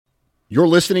You're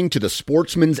listening to the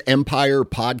Sportsman's Empire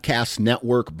Podcast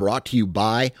Network, brought to you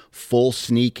by Full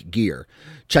Sneak Gear.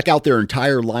 Check out their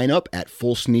entire lineup at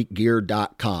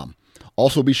fullsneakgear.com.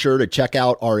 Also be sure to check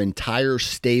out our entire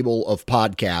stable of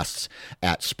podcasts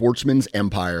at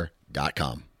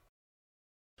sportsmansempire.com.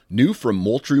 New from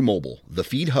Moultrie Mobile, the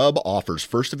Feed Hub offers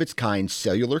first-of-its-kind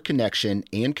cellular connection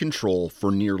and control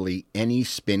for nearly any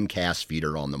spin cast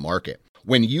feeder on the market.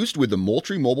 When used with the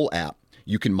Moultrie Mobile app,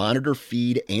 you can monitor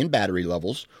feed and battery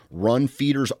levels, run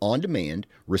feeders on demand,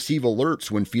 receive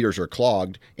alerts when feeders are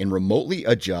clogged, and remotely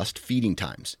adjust feeding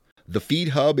times. The Feed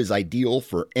Hub is ideal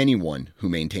for anyone who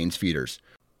maintains feeders.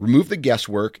 Remove the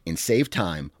guesswork and save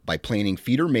time by planning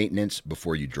feeder maintenance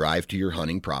before you drive to your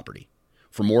hunting property.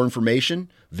 For more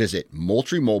information, visit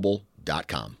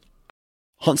MoultrieMobile.com.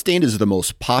 HuntStand is the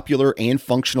most popular and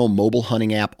functional mobile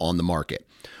hunting app on the market.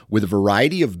 With a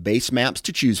variety of base maps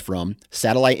to choose from,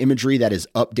 satellite imagery that is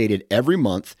updated every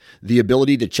month, the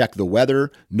ability to check the weather,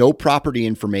 know property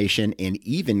information, and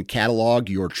even catalog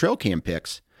your trail cam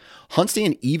pics,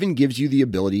 HuntStand even gives you the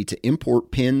ability to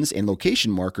import pins and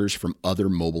location markers from other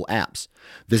mobile apps.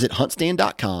 Visit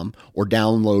huntstand.com or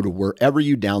download wherever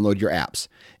you download your apps.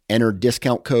 Enter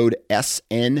discount code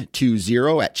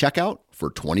SN20 at checkout for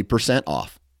 20%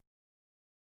 off.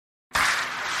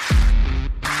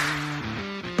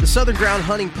 The Southern Ground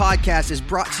Hunting Podcast is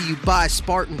brought to you by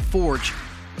Spartan Forge.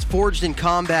 It's forged in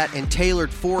combat and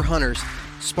tailored for hunters.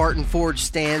 Spartan Forge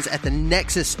stands at the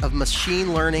nexus of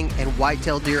machine learning and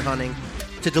whitetail deer hunting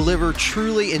to deliver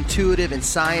truly intuitive and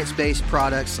science-based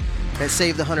products that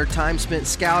save the hunter time spent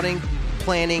scouting,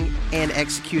 planning, and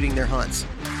executing their hunts.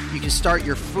 You can start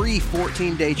your free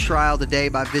 14-day trial today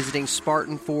by visiting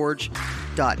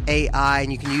SpartanForge.ai,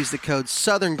 and you can use the code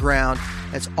Southern Ground.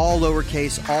 That's all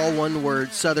lowercase, all one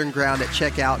word, Southern Ground at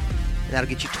checkout, and that'll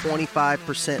get you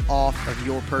 25% off of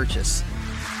your purchase.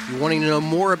 If you're wanting to know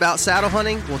more about saddle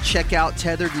hunting, well, check out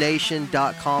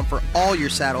tetherednation.com for all your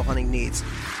saddle hunting needs.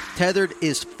 Tethered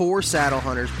is for saddle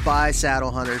hunters by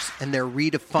saddle hunters, and they're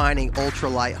redefining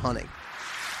ultralight hunting.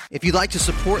 If you'd like to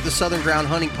support the Southern Ground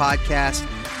Hunting Podcast,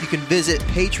 you can visit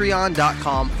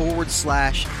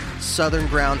patreon.com/Southern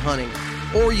Ground Hunting,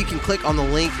 or you can click on the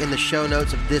link in the show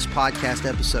notes of this podcast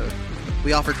episode.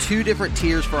 We offer 2 different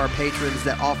tiers for our patrons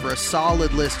that offer a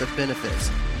solid list of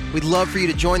benefits. We'd love for you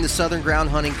to join the Southern Ground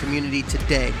Hunting community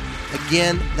today.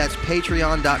 Again, that's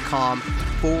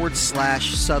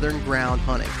patreon.com/Southern Ground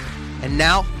Hunting. And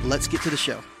now, let's get to the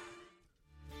show.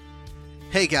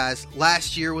 Hey guys,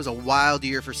 last year was a wild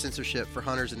year for censorship for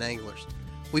hunters and anglers.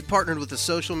 We've partnered with the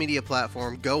social media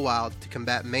platform Go Wild to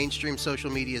combat mainstream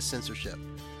social media censorship.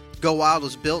 Go Wild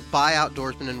was built by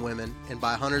outdoorsmen and women and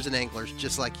by hunters and anglers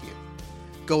just like you.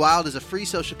 Go Wild is a free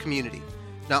social community.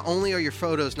 Not only are your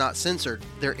photos not censored,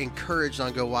 they're encouraged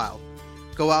on Go Wild.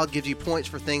 Go Wild gives you points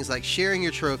for things like sharing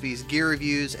your trophies, gear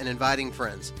reviews, and inviting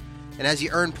friends. And as you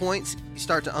earn points, you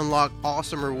start to unlock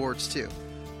awesome rewards too,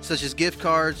 such as gift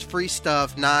cards, free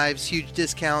stuff, knives, huge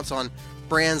discounts on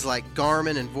brands like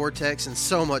Garmin and Vortex, and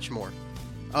so much more.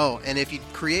 Oh, and if you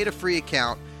create a free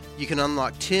account, you can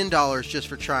unlock $10 just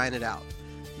for trying it out.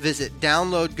 Visit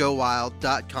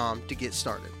downloadgowild.com to get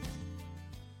started.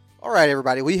 All right,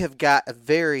 everybody, we have got a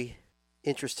very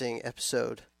interesting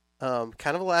episode. Kind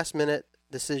of a last-minute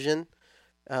decision,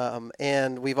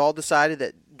 and we've all decided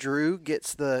that Drew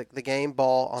gets the game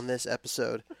ball on this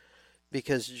episode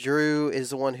because Drew is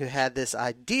the one who had this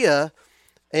idea.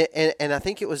 And I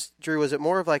think it was, Drew, was it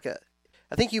more of like I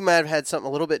think you might have had something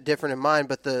a little bit different in mind,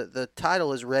 but the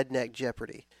title is Redneck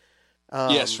Jeopardy.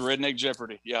 Yes, Redneck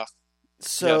Jeopardy, yeah.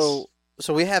 So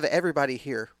we have everybody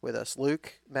here with us.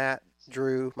 Luke, Matt,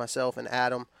 Drew, myself, and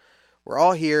Adam. We're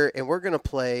all here, and we're going to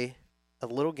play a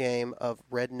little game of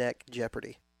Redneck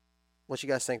Jeopardy. What you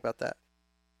guys think about that?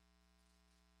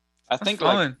 I think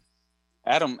like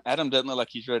Adam doesn't look like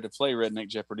he's ready to play Redneck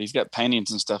Jeopardy. He's got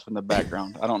paintings and stuff in the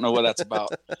background. I don't know what that's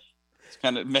about. It's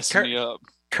kind of messing me up.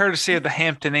 Courtesy of the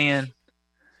Hampton Inn.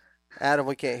 Adam,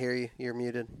 we can't hear you. You're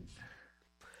muted.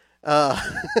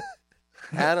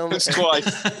 Adam, it's twice.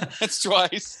 It's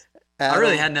twice. Adam, I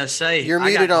really had no say. You're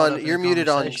muted on. You're muted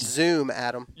on Zoom,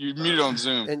 Adam. You're muted on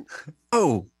Zoom. And,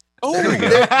 oh,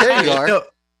 there you are.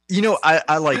 You know,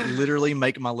 I like literally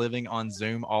make my living on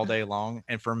Zoom all day long,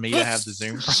 and for me to have the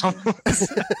Zoom problem,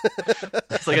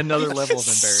 it's like another level of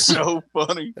embarrassment. So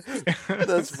funny.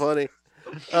 That's funny.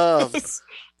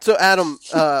 So Adam,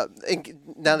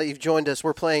 now that you've joined us,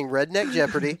 we're playing Redneck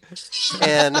Jeopardy,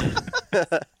 and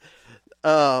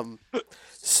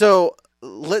so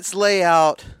let's lay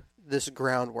out this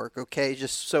groundwork, okay?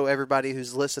 Just so everybody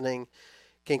who's listening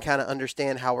can kind of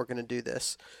understand how we're going to do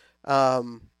this.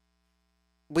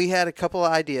 we had a couple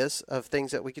of ideas of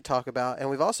things that we could talk about, and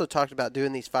we've also talked about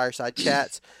doing these fireside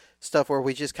chats, stuff where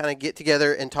we just kind of get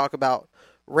together and talk about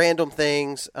random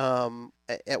things.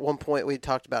 At one point, we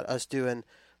talked about us doing,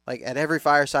 like, at every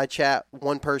fireside chat,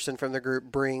 one person from the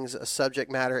group brings a subject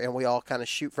matter, and we all kind of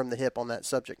shoot from the hip on that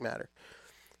subject matter.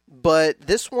 But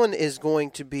this one is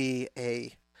going to be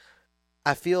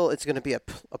I feel it's going to be a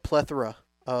plethora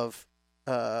of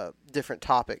different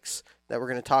topics that we're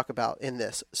going to talk about in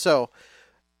this. So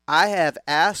I have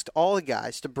asked all the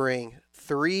guys to bring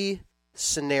 3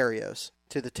 scenarios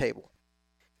to the table.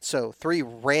 So 3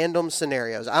 random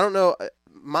scenarios. I don't know.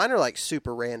 Mine are like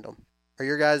super random. Are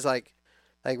your guys like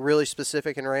really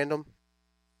specific and random?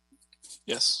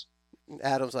 Yes.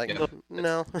 Adam's like,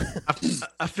 no.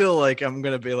 I feel like I'm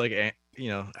gonna be like,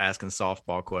 asking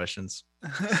softball questions.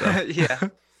 So. Yeah.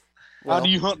 Well, how do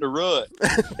you hunt the rut?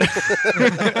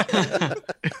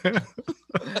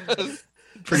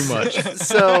 Pretty much.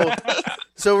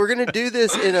 So we're gonna do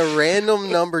this in a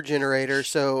random number generator.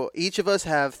 So each of us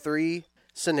have 3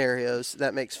 scenarios.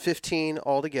 That makes 15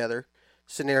 altogether.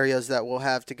 Scenarios that we'll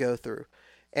have to go through,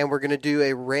 and we're gonna do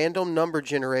a random number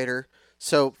generator.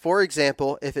 So, for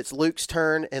example, if it's Luke's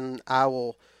turn, and I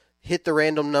will hit the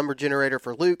random number generator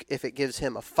for Luke, if it gives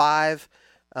him a 5,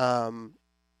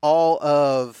 all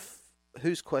of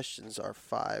whose questions are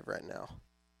 5 right now?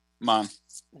 Mine.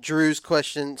 Drew's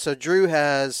question. So Drew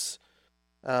has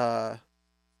 4,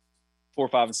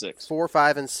 5, and 6. 4,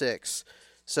 5, and 6.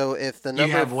 So if the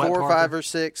number 4, 5, or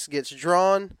 6 gets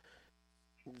drawn,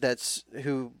 that's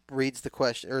who reads the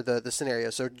question or the scenario.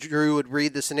 So Drew would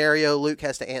read the scenario. Luke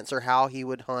has to answer how he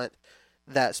would hunt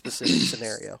that specific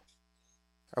scenario.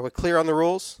 Are we clear on the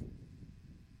rules?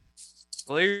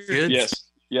 Clear. Good.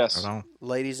 Yes.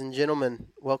 Ladies and gentlemen,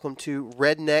 welcome to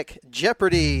Redneck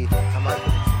Jeopardy.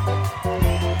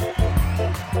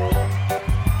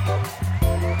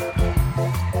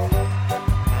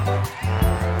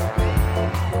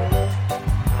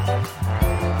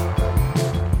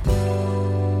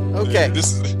 Okay,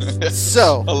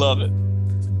 so I love it.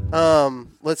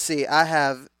 Let's see. I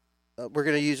have. We're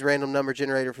gonna use random number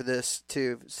generator for this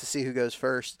to see who goes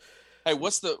first. Hey,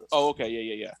 what's the? Oh, okay,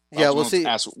 yeah. Yeah, we'll see.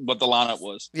 Ask what the lineup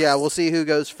was. Yeah, we'll see who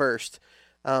goes first.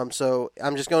 So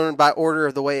I'm just going by order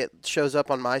of the way it shows up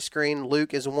on my screen.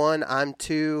 Luke is 1. I'm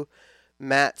 2.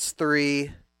 Matt's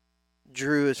 3.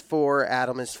 Drew is 4.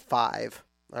 Adam is 5.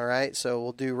 All right. So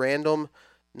we'll do random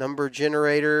number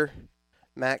generator.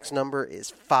 Max number is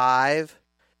 5,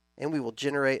 and we will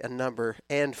generate a number,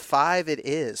 and 5 it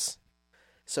is.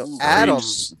 So Adam,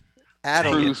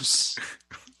 Bruce.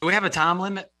 Do we have a time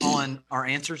limit on our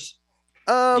answers?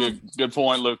 Good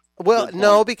point, Luke. Well,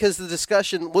 no, because the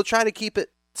discussion, we'll try to keep it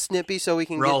snippy so we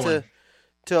can get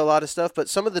to a lot of stuff. But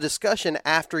some of the discussion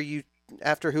after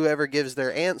whoever gives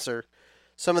their answer,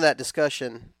 some of that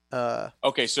discussion.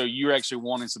 Okay, so you're actually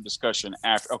wanting some discussion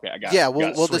after. Okay, I got it. Yeah,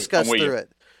 we'll discuss through it.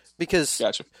 Because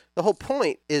gotcha. The whole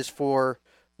point is for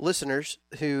listeners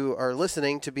who are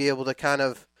listening to be able to kind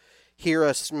of hear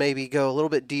us maybe go a little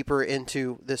bit deeper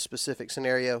into this specific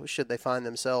scenario should they find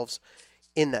themselves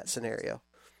in that scenario.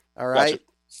 All right?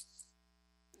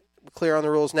 Gotcha. Clear on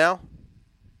the rules now?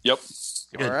 Yep.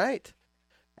 All right.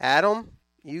 Adam,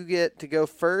 you get to go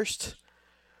first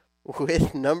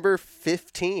with number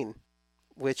 15,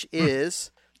 which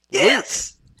is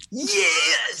Yes!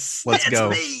 Yes! Let's That's go.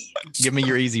 Me. Give me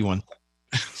your easy one.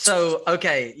 So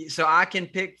I can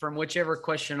pick from whichever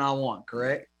question I want,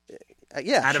 correct?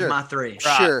 Yeah, Out sure. of my 3.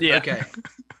 Sure. Yeah. Okay.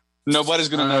 Nobody's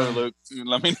gonna know, Luke.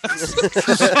 Let me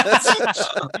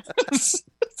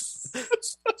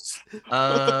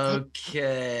know.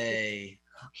 Okay.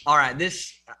 All right.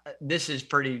 This is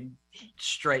pretty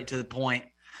straight to the point.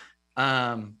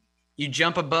 You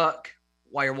jump a buck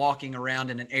while you're walking around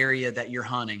in an area that you're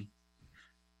hunting.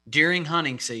 During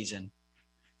hunting season,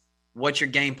 what's your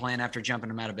game plan after jumping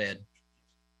them out of bed?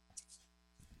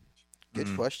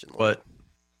 Good question. What?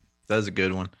 That's a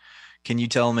good one. Can you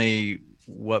tell me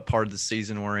what part of the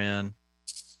season we're in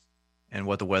and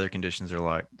what the weather conditions are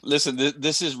like? Listen,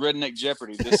 this is Redneck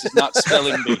Jeopardy. This is not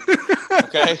spelling bee.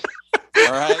 Okay?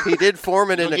 All right? He did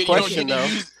form it in a question, though.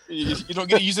 You don't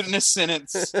get to use it in a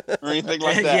sentence or anything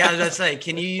like that. Yeah, I was gonna say,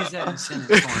 can you use that in a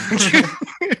sentence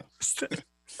for me?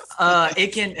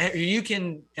 You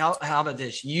can. How about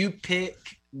this? You pick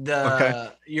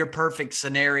your perfect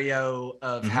scenario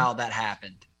of how that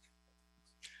happened.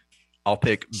 I'll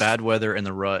pick bad weather in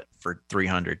the rut for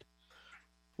 300.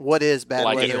 What is bad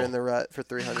Like weather it. in the rut for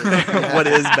 300? What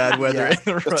is bad weather in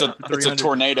the rut? It's a for 300?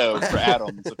 tornado for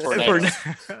Adam. It's a tornado.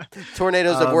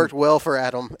 Tornadoes have worked well for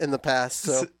Adam in the past.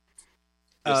 So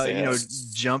Yes, they have.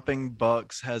 Jumping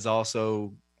bucks has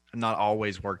also not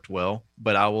always worked well,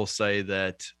 but I will say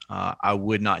that I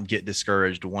would not get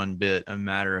discouraged one bit. A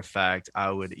matter of fact,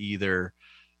 I would either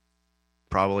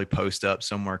probably post up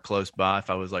somewhere close by if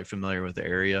I was like familiar with the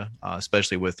area,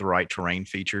 especially with the right terrain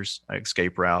features, like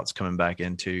escape routes coming back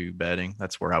into bedding.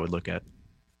 That's where I would look at.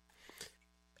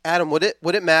 Adam, would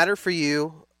it matter for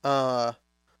you?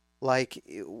 Like,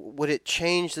 would it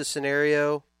change the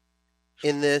scenario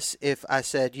in this if I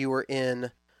said you were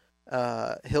in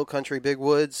hill country, big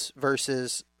woods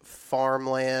versus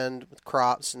farmland with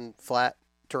crops and flat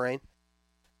terrain?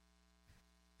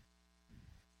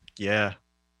 Yeah,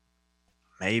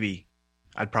 maybe.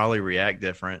 I'd probably react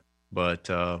different,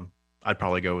 but I'd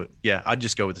probably go with, I'd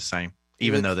just go with the same,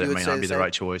 even though that may not be the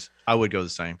right choice. I would go the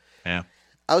same. Yeah.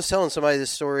 I was telling somebody this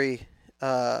story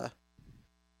today,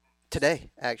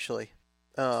 actually.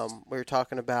 We were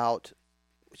talking about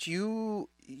you.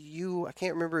 I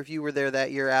can't remember if you were there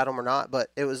that year, Adam, or not, but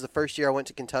it was the first year I went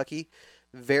to Kentucky.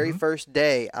 Very first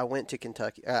day I went to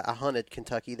Kentucky, I hunted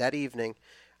Kentucky that evening.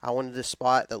 I wanted this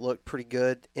spot that looked pretty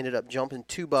good. Ended up jumping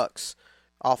 2 bucks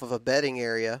off of a bedding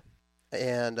area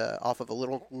and off of a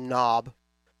little knob,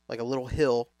 like a little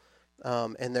hill.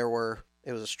 And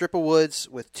it was a strip of woods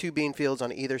with 2 bean fields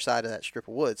on either side of that strip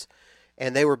of woods.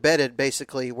 And they were bedded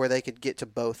basically where they could get to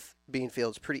both bean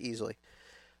fields pretty easily.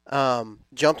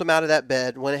 Jumped them out of that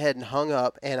bed, went ahead and hung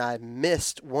up, and I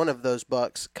missed one of those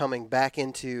bucks coming back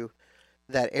into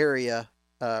that area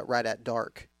right at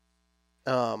dark.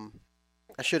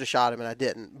 I should have shot him, and I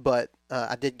didn't, but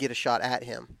I did get a shot at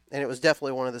him, and it was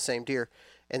definitely one of the same deer.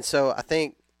 And so I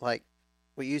think, like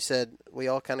what you said, we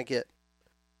all kind of get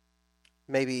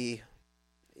maybe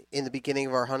in the beginning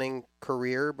of our hunting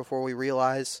career before we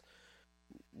realize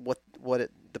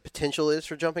the potential is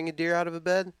for jumping a deer out of a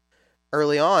bed.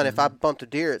 Early on, if I bumped a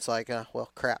deer, it's like, well,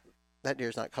 crap, that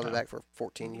deer's not coming back for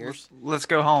 14 years. Let's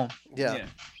go home. Yeah.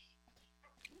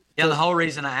 The whole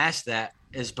reason I asked that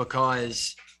is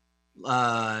because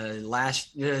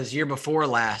year before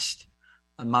last,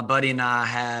 my buddy and I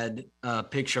had a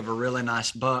picture of a really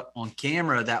nice buck on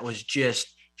camera that was just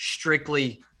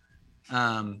strictly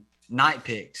night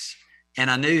picks.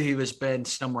 And I knew he was bedding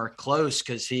somewhere close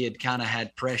because he had kind of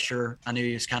had pressure. I knew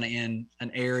he was kind of in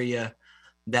an area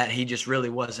that he just really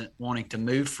wasn't wanting to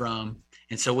move from.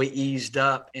 And so we eased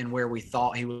up in where we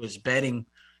thought he was bedding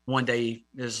one day.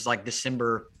 It was like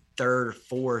December 3rd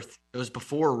or 4th. It was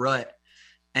before rut,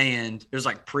 and it was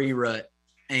like pre-rut,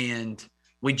 and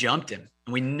we jumped him.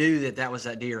 And we knew that was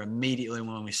that deer immediately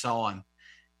when we saw him.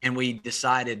 And we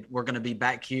decided we're going to be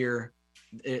back here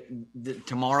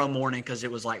tomorrow morning because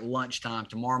it was like lunchtime.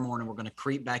 Tomorrow morning we're going to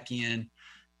creep back in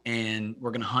and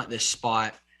we're going to hunt this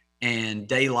spot. And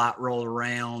daylight rolled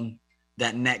around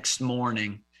that next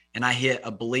morning, and I hit a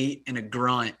bleat and a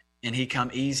grunt, and he come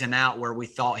easing out where we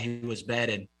thought he was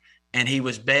bedded. And he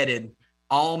was bedded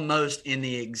almost in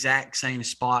the exact same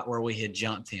spot where we had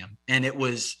jumped him. And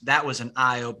that was an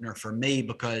eye-opener for me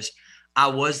because I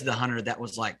was the hunter that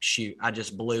was like, shoot, I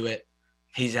just blew it.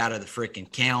 He's out of the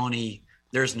freaking county.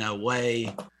 There's no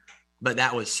way. But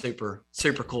that was super,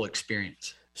 super cool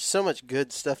experience. So much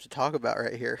good stuff to talk about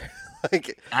right here.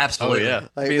 Absolutely. Oh, yeah.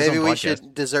 Like maybe we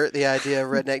should desert the idea of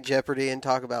Redneck Jeopardy and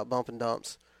talk about bump and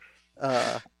dumps.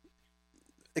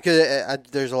 Because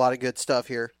there's a lot of good stuff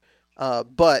here.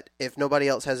 But if nobody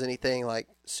else has anything like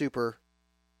super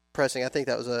pressing, I think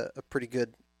that was a pretty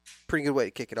good way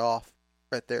to kick it off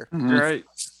right there. Right.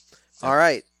 All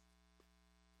right.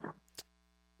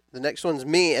 The next one's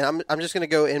me, and I'm just going to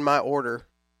go in my order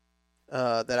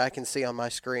that I can see on my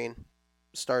screen.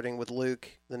 Starting with Luke,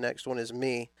 the next one is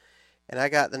me, and I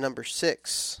got the number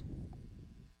 6.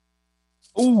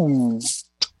 Ooh,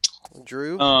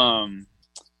 Drew. I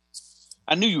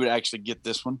knew you would actually get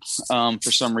this one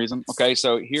for some reason. Okay,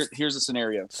 so here's the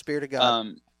scenario. Spirit of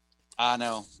God. I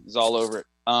know, it's all over it.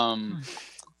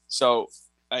 So,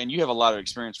 and you have a lot of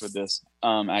experience with this,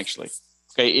 actually.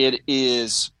 Okay,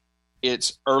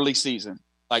 it's early season,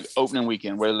 like opening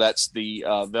weekend, whether that's the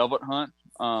velvet hunt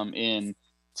in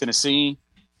Tennessee,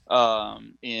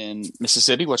 in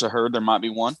Mississippi, which I heard there might be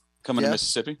one coming to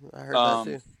Mississippi. I heard that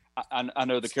too. I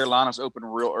know the Carolinas open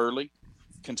real early.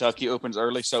 Kentucky opens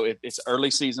early. So if it's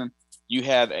early season, you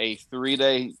have a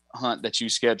 3-day hunt that you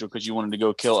schedule because you wanted to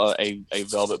go kill a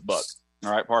velvet buck.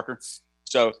 All right, Parker?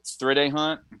 So 3-day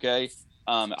hunt. Okay.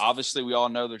 Obviously we all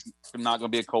know there's not going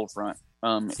to be a cold front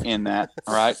in that.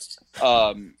 All right.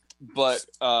 But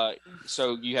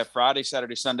so you have Friday,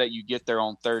 Saturday, Sunday. You get there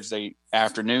on Thursday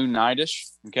afternoon, nightish.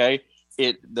 Okay,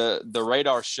 the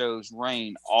radar shows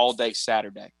rain all day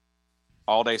Saturday.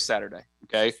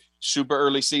 Okay, super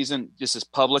early season. This is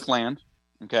public land.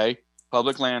 Okay,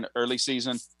 public land, early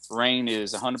season. Rain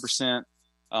is 100%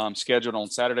 scheduled on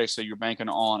Saturday, so you're banking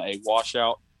on a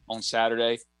washout on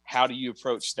Saturday. How do you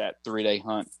approach that 3-day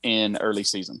hunt in early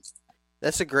season?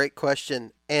 That's a great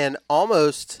question. And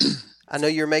almost, I know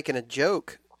you're making a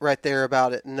joke right there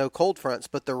about it, no cold fronts,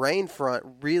 but the rain front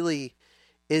really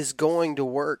is going to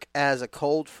work as a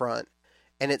cold front,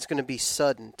 and it's going to be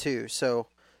sudden too. So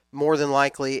more than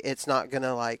likely, it's not going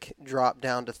to like drop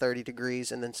down to 30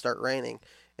 degrees and then start raining.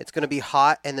 It's going to be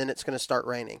hot, and then it's going to start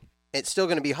raining. It's still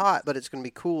going to be hot, but it's going to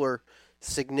be cooler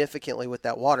significantly with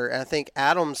that water. And I think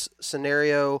Adam's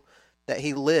scenario that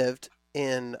he lived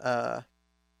in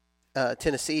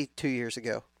Tennessee 2 years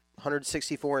ago,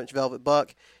 164-inch velvet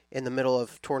buck in the middle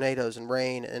of tornadoes and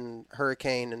rain and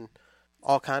hurricane and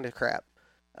all kind of crap.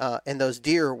 And those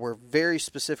deer were very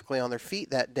specifically on their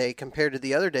feet that day compared to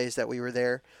the other days that we were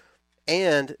there.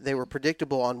 And they were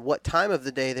predictable on what time of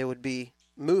the day they would be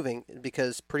moving,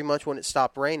 because pretty much when it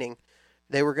stopped raining,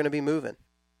 they were going to be moving.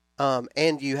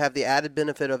 And you have the added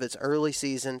benefit of it's early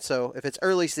season. So if it's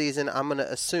early season, I'm going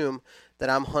to assume that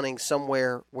I'm hunting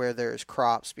somewhere where there's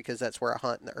crops, because that's where I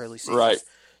hunt in the early season. Right.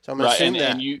 So I'm going to assume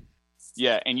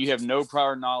that. And you have no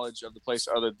prior knowledge of the place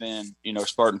other than,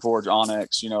 Spartan Forge,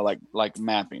 Onyx, like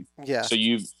mapping. Yeah. So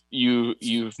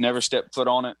you've never stepped foot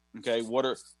on it. Okay. What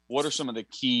are some of the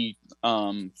key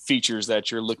features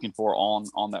that you're looking for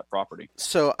on that property?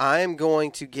 So I am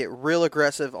going to get real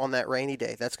aggressive on that rainy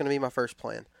day. That's going to be my first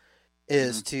plan,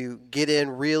 is to get in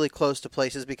really close to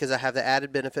places, because I have the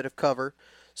added benefit of cover.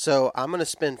 So I'm going to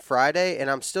spend Friday, and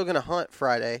I'm still going to hunt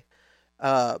Friday.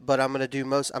 But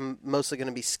I'm mostly going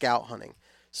to be scout hunting.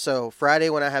 So Friday,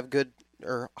 when I have good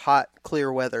or hot,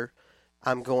 clear weather,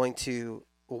 I'm going to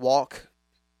walk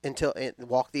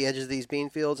the edges of these bean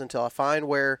fields until I find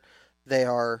where they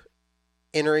are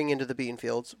entering into the bean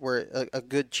fields, where a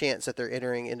good chance that they're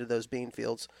entering into those bean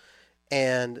fields.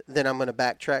 And then I'm going to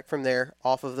backtrack from there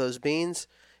off of those beans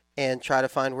and try to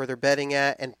find where they're bedding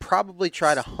at, and probably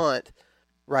try to hunt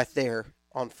right there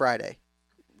on Friday,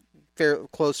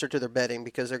 closer to their bedding,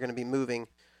 because they're going to be moving.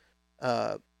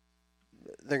 They're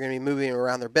going to be moving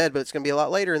around their bed, but it's going to be a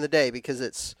lot later in the day because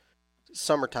it's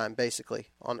summertime, basically,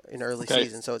 in early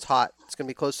season. So it's hot. It's going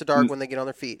to be close to dark when they get on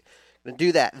their feet. I'm going to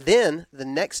do that. Then the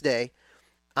next day,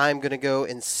 I'm going to go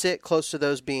and sit close to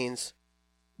those beans,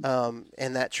 and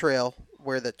that trail,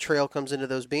 where the trail comes into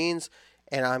those beans,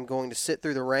 and I'm going to sit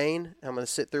through the rain. I'm going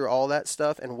to sit through all that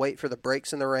stuff and wait for the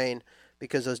breaks in the rain,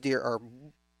 because those deer are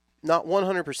not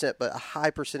 100%, but a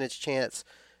high percentage chance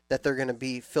that they're going to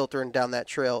be filtering down that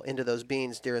trail into those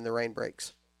beans during the rain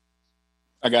breaks.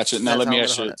 I got you. Now let me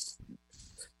ask you,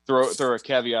 throw a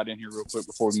caveat in here real quick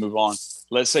before we move on.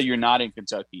 Let's say you're not in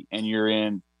Kentucky and you're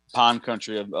in pine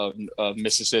country of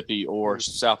Mississippi or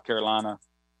South Carolina.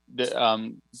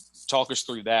 Talk us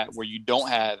through that, where you don't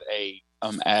have a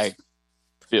ag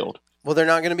field. Well, they're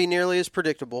not going to be nearly as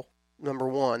predictable, number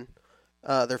one.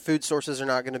 Their food sources are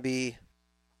not going to be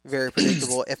very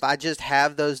predictable. If I just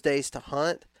have those days to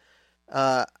hunt,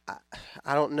 I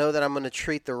don't know that I'm going to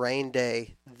treat the rain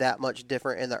day that much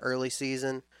different in the early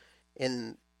season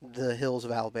in the hills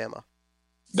of Alabama.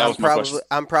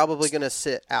 I'm probably going to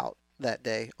sit out that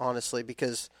day, honestly,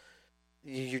 because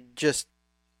you just,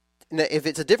 if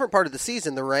it's a different part of the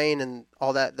season, the rain and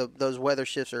all that, those weather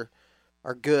shifts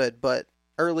are good, but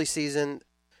early season,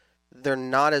 they're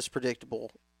not as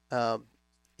predictable.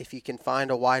 If you can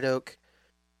find a white oak,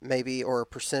 maybe, or a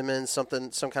persimmon, some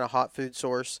kind of hot food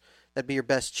source, that'd be your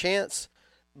best chance.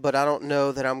 But I don't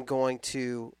know that I'm going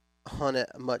to hunt it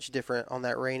much different on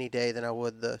that rainy day than I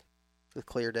would the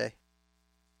clear day.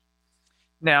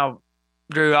 Now,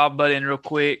 Drew, I'll butt in real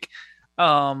quick.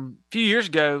 A few years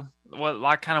ago,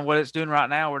 what it's doing right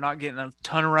now, we're not getting a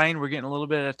ton of rain. We're getting a little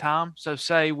bit at a time. So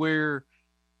say we're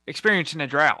experiencing a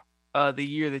drought the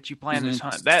year that you plan this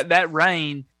hunt. That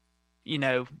rain,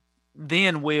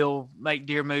 then will make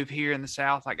deer move here in the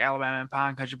South, like Alabama and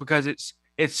pine country, because it's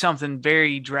something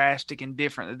very drastic and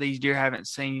different that these deer haven't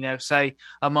seen, say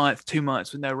a month, 2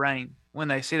 months with no rain. When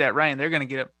they see that rain, they're going to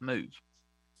get up and move.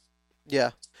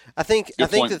 Yeah. I think the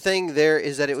thing there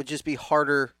is that it would just be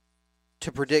harder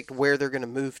to predict where they're going to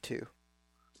move to.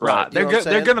 Right. They're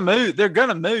going to move. They're going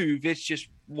to move. It's just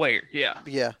where. Yeah.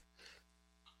 Yeah.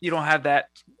 You don't have that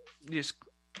just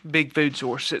big food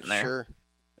source sitting there. Sure.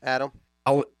 Adam?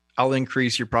 I'll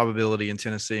increase your probability in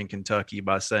Tennessee and Kentucky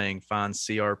by saying find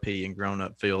CRP in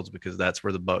grown-up fields, because that's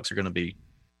where the bucks are going to be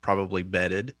probably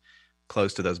bedded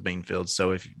close to those bean fields.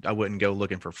 So if I wouldn't go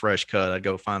looking for fresh cut, I'd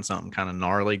go find something kind of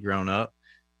gnarly grown up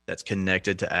that's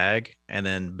connected to ag, and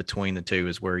then between the two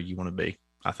is where you want to be,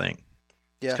 I think.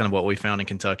 Yeah. It's kind of what we found in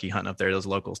Kentucky hunting up there. Those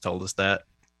locals told us that.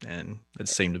 and it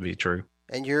seemed to be true.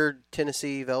 And your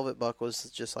Tennessee velvet buck was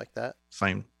just like that.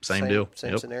 Same deal.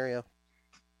 Same scenario.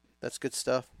 That's good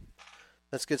stuff.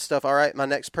 All right, my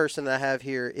next person that I have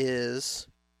here is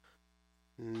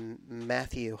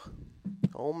Matthew.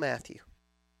 Oh, Matthew.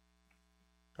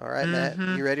 All right, Matt,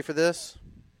 you ready for this?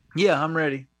 Yeah, I'm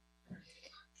ready.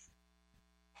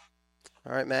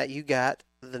 All right, Matt, you got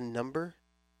the number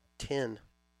 10.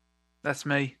 That's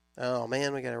me. Oh,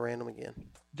 man, we got a random again.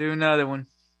 Do another one.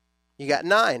 You got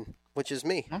 9, which is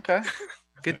me. Okay.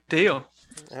 Good deal.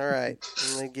 All right,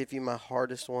 I'm going to give you my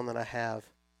hardest one that I have.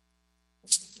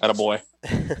 Attaboy.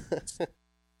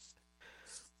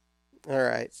 All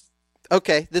right.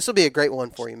 Okay, this will be a great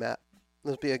one for you, Matt.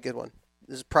 This will be a good one.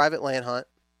 This is a private land hunt,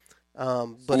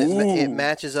 but it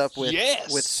matches up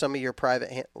with some of your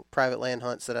private land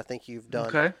hunts that I think you've done.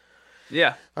 Okay.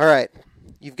 Yeah. All right.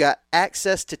 You've got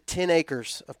access to 10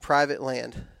 acres of private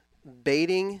land.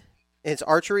 Baiting, it's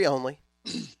archery only.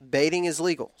 Baiting is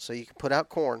legal, so you can put out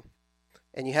corn.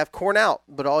 And you have corn out,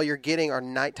 but all you're getting are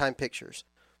nighttime pictures.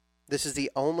 This is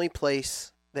the only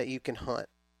place that you can hunt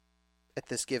at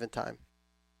this given time.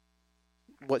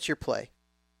 What's your play?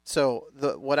 So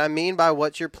what I mean by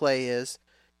what's your play is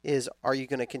are you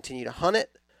going to continue to hunt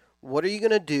it? What are you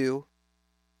going to do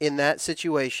in that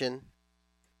situation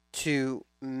to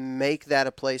make that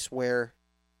a place where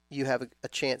you have a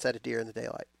chance at a deer in the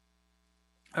daylight?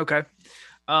 Okay.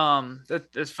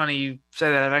 That's funny you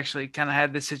say that. I've actually kind of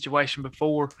had this situation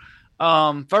before.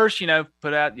 First, you'll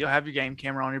have your game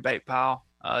camera on your bait pile.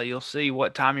 You'll see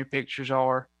what time your pictures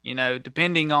are.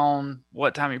 Depending on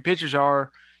what time your pictures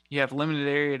are, you have limited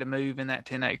area to move in that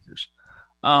 10 acres.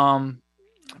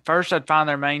 First, I'd find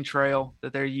their main trail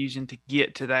that they're using to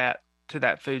get to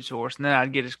that food source, and then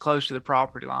I'd get as close to the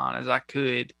property line as I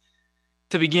could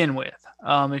to begin with.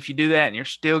 If you do that and you're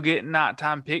still getting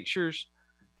nighttime pictures,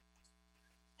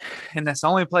 and that's the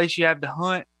only place you have to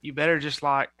hunt, you better just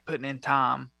like putting in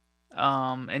time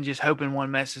and just hoping one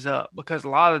messes up, because a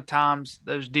lot of the times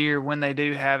those deer, when they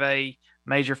do have a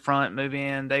major front move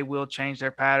in, they will change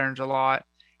their patterns a lot.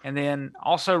 And then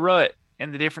also rut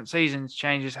in the different seasons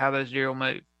changes how those deer will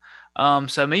move.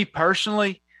 So me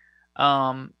personally,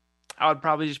 I would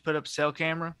probably just put up a cell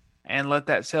camera and let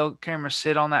that cell camera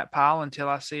sit on that pile until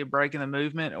I see a break in the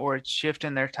movement or it's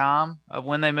shifting their time of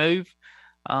when they move.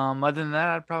 Other than that,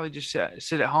 I'd probably just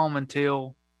sit at home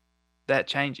until that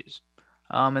changes.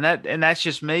 And that's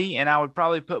just me. And I would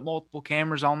probably put multiple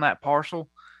cameras on that parcel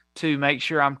to make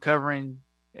sure I'm covering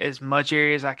as much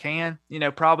area as I can.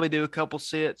 Probably do a couple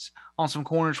sits on some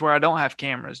corners where I don't have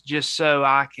cameras, just so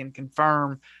I can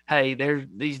confirm, hey,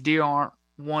 these deer aren't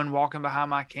one walking behind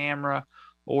my camera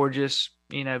or just,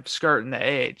 skirting the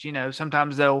edge.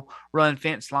 Sometimes they'll run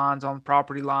fence lines on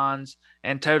property lines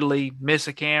and totally miss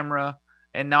a camera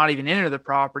and not even enter the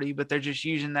property, but they're just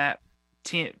using that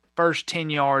first 10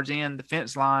 yards in the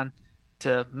fence line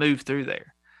to move through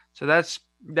there. So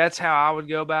that's how I would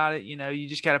go about it. You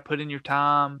just got to put in your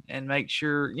time and make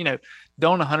sure,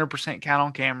 don't 100% count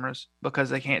on cameras because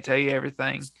they can't tell you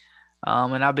everything.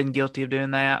 And I've been guilty of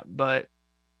doing that, but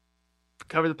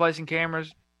cover the place in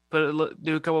cameras,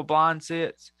 do a couple blind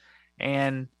sits.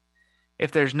 And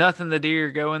if there's nothing the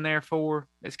deer go in there for,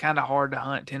 it's kind of hard to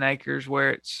hunt 10 acres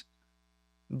where it's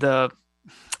the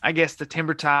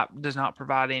timber type does not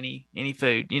provide any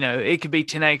food. It could be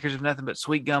 10 acres of nothing but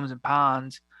sweet gums and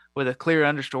pines with a clear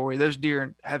understory. Those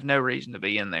deer have no reason to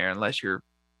be in there unless you're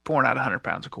pouring out 100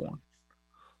 pounds of corn.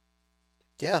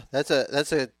 Yeah, that's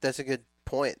a good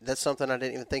point. That's something I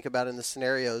didn't even think about in the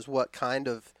scenarios. What kind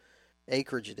of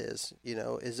acreage it is?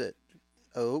 Is it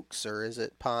oaks or is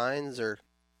it pines? Or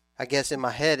I guess in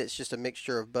my head it's just a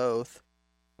mixture of both.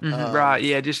 Right.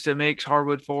 Yeah, just a mix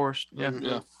hardwood forest. Yeah. Mm-hmm.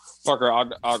 Yeah. Parker,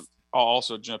 I'll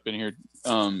also jump in here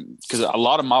because a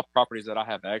lot of my properties that I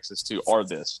have access to are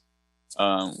this.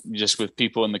 Just with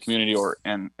people in the community or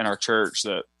in our church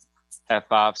that have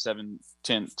 5, 7,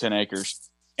 10 acres.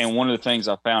 And one of the things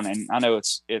I found, and I know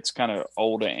it's kind of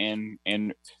old and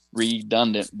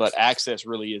redundant, but access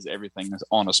really is everything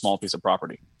on a small piece of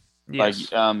property.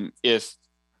 Yes. Like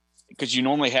because you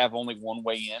normally have only one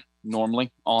way in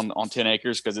normally on 10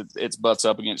 acres because it's butts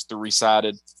up against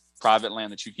 3-sided private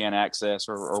land that you can't access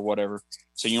or whatever.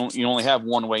 So you only have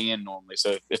one way in normally.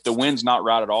 So if the wind's not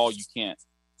right at all,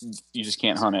 you just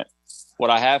can't hunt it. What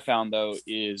I have found though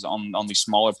is on these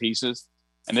smaller pieces,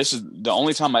 and this is the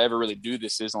only time I ever really do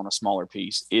this is on a smaller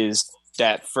piece, is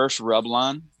that first rub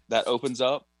line that opens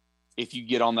up. If you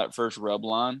get on that first rub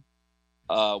line,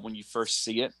 when you first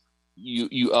see it,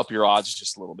 you up your odds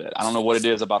just a little bit. I don't know what it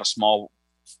is about a small,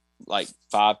 like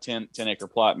 5, 10 acre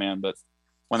plot, man, but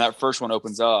when that first one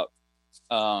opens up,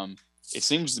 it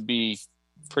seems to be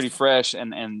pretty fresh,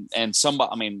 and somebody,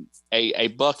 I mean, a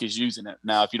buck is using it.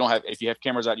 Now, if you have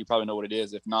cameras out, you probably know what it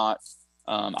is. If not,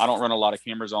 I don't run a lot of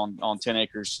cameras on 10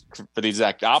 acres for the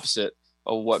exact opposite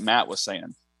of what Matt was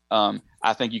saying.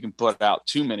 I think you can put out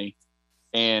too many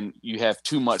and you have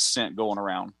too much scent going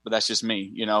around, but that's just me,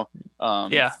 you know?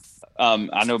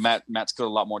 I know Matt's killed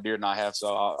a lot more deer than I have,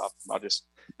 so I'll just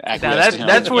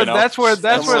that's where the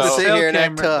cell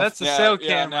camera. That's the cell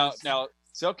camera. Now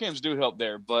cell cams do help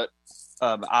there, but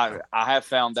I have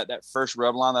found that first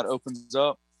rub line that opens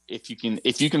up, if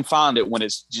you can find it when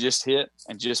it's just hit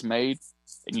and just made,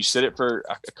 and you sit it for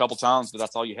a couple times, but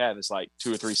that's all you have is like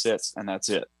 2 or 3 sets, and that's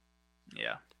it.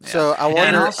 Yeah. So I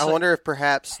wonder if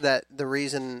perhaps that the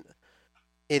reason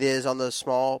it is on those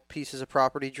small pieces of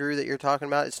property, Drew, that you're talking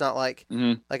about, it's not like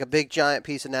like a big giant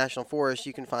piece of national forest.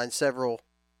 You can find several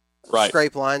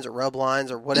scrape lines or rub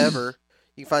lines or whatever.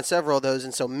 You can find several of those,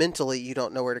 and so mentally you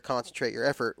don't know where to concentrate your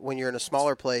effort. When you're in a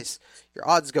smaller place, your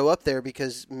odds go up there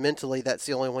because mentally that's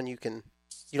the only one you can.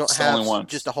 You don't have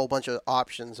just a whole bunch of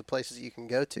options of places you can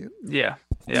go to. Yeah.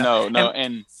 No,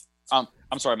 and I'm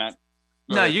sorry, Matt.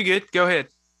 No, you good. Go ahead.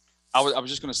 I was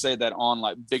just going to say that on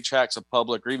like big tracts of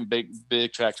public or even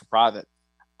big tracts of private,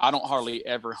 I don't hardly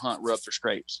ever hunt rubs or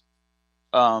scrapes.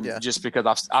 Just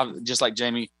because I've just like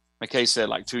Jamie McKay said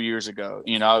like 2 years ago,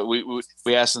 you know, we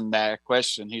asked him that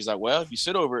question. He's like, well, if you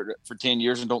sit over it for 10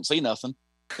 years and don't see nothing,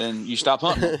 then you stop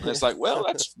hunting. And it's like, well,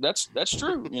 that's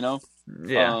true, you know?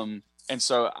 Yeah. And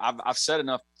so I've said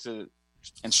enough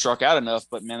and struck out enough,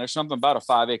 but man, there's something about a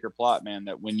 5-acre plot, man,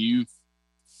 that whenever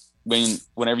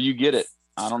you get it,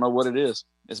 I don't know what it is.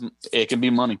 It can be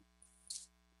money.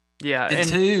 Yeah.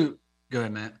 And go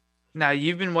ahead, Matt. Now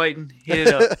you've been waiting. Hit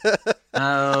it up.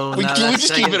 We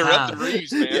just keep interrupting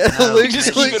Reeves, man. Luke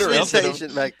just keep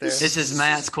interrupting back there. This is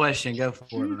Matt's question. Go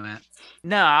for it, Matt.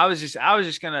 No, I was just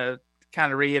gonna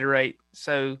kind of reiterate.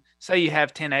 So, say you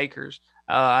have 10 acres.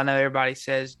 I know everybody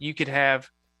says you could have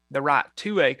the right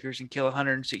 2 acres and kill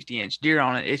 160-inch deer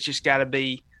on it. It's just got to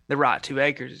be the right 2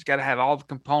 acres. It's got to have all the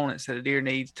components that a deer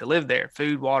needs to live there: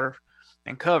 food, water,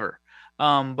 and cover.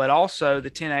 But also the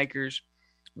 10 acres,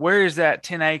 where is that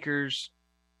 10 acres?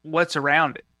 What's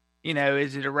around it? You know,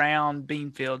 is it around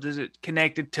bean fields? Is it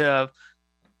connected to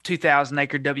 2,000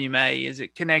 acre WMA? Is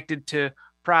it connected to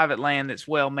private land that's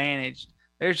well managed?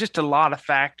 There's just a lot of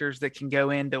factors that can go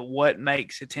into what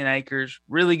makes a 10 acres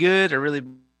really good or really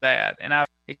bad. And I've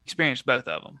experienced both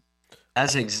of them.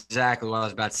 That's exactly what I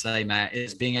was about to say, Matt,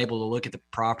 is being able to look at the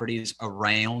properties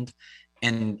around.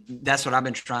 And that's what I've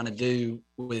been trying to do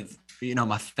with,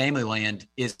 my family land,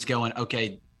 is going,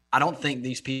 okay, I don't think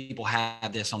these people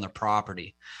have this on their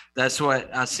property. That's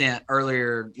what I sent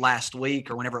earlier last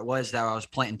week or whenever it was that I was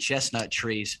planting chestnut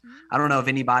trees. I don't know of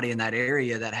anybody in that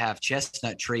area that have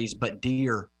chestnut trees, but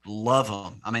deer love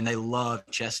them. I mean, they love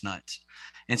chestnuts.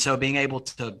 And so being able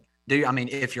to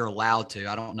if you're allowed to,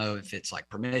 I don't know if it's like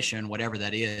permission, whatever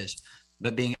that is,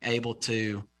 but being able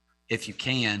to, if you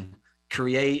can,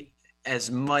 create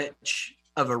as much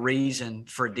of a reason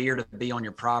for deer to be on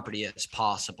your property as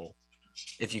possible.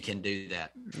 If you can do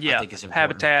that. Yeah. I think it's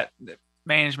important. Habitat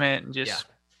management and just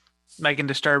making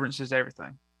disturbances,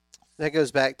 everything. That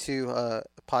goes back to a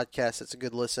podcast that's a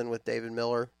good listen with David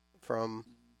Miller from,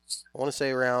 I want to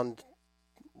say around,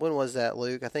 when was that,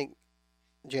 Luke? I think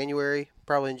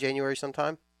probably in January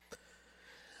sometime.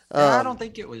 I don't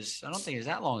think it was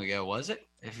that long ago, was it?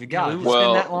 If you got it's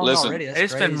been that long already. That's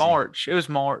it's crazy. Been March. It was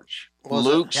March.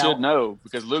 Luke should know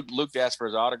because Luke asked for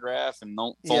his autograph and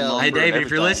phone number. Hey, David,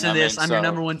 if you're listening to this, I'm your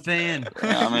number one fan.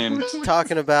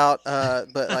 Talking about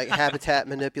but like habitat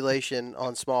manipulation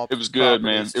on small. It was good,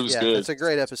 properties. man. It was good. It's a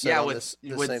great episode. Yeah, with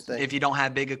same thing. If you don't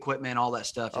have big equipment, all that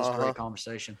stuff, it's a great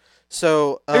conversation.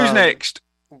 So who's next?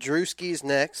 Drewski's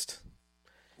next.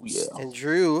 Yeah. And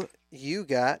Drew, you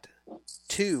got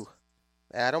 2.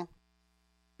 Adam.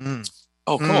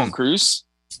 Oh, come on, Cruz.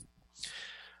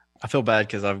 I feel bad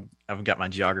because I've got my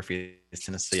geography as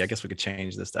Tennessee. I guess we could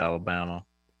change this to Alabama,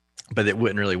 but it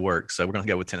wouldn't really work. So we're going to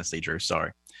go with Tennessee, Drew.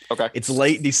 Sorry. Okay. It's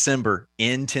late December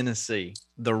in Tennessee.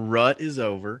 The rut is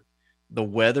over. The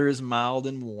weather is mild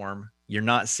and warm. You're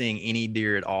not seeing any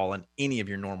deer at all in any of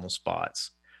your normal spots.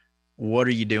 What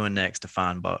are you doing next to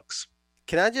find bucks?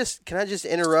 Can I just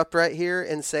interrupt right here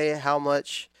and say how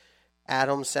much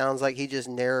Adam sounds like he just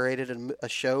narrated a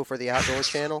show for the Outdoor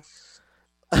Channel?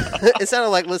 It sounded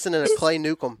like listening to Clay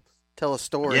Newcomb tell a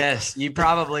story. Yes, you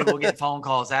probably will get phone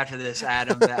calls after this,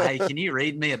 Adam, that, hey, can you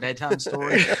read me a bedtime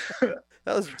story?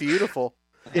 That was beautiful.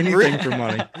 Anything for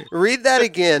money. Read that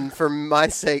again for my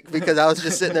sake, because I was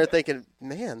just sitting there thinking,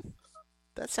 man,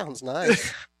 That sounds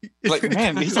nice. Like,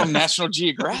 man, he's on National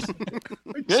Geographic.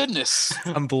 Goodness.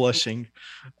 I'm blushing.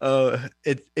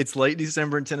 It's late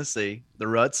December in Tennessee. The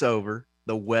rut's over.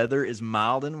 The weather is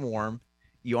mild and warm.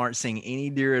 You aren't seeing any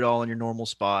deer at all in your normal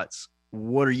spots.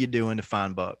 What are you doing to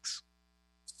find bucks?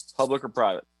 Public or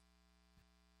private?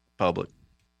 Public.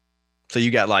 So you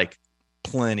got like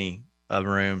plenty of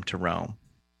room to roam.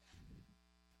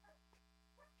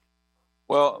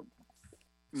 Well,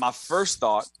 my first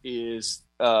thought is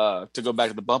to go back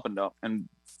to the bump and dump and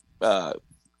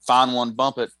find one,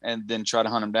 bump it, and then try to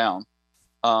hunt them down.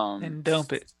 And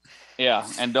dump it. Yeah,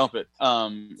 and dump it.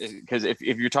 Because if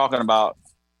you're talking about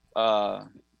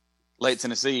late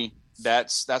Tennessee,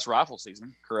 that's rifle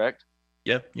season, correct?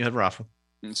 Yep, you had rifle.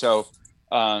 And so,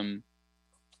 and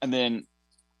then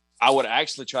I would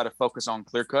actually try to focus on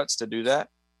clear cuts to do that.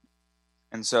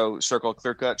 And so circle a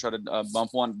clear cut, try to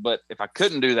bump one. But if I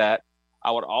couldn't do that,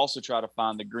 I would also try to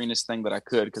find the greenest thing that I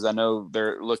could, because I know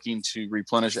they're looking to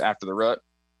replenish after the rut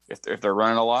if they're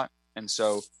running a lot. And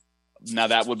so now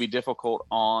that would be difficult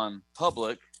on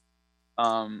public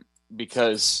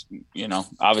because, you know,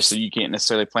 obviously you can't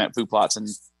necessarily plant food plots and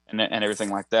everything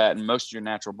like that. And most of your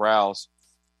natural browse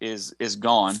is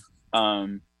gone.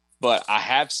 But I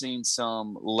have seen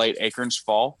some late acorns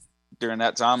fall during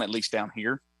that time, at least down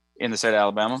here in the state of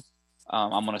Alabama.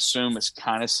 I'm going to assume it's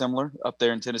kind of similar up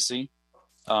there in Tennessee.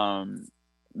 The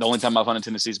only time I've hunted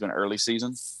Tennessee has been early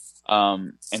season.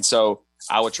 And so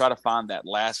I would try to find that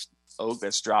last oak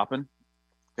that's dropping,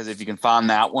 because if you can find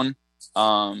that one,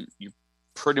 you're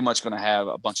pretty much going to have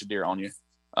a bunch of deer on you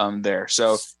there.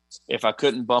 So if I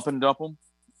couldn't bump and dump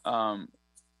them,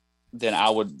 then I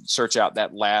would search out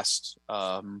that last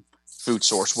food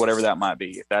source, whatever that might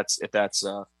be. If that's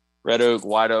red oak,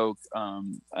 white oak,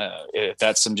 if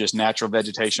that's some just natural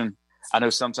vegetation. I know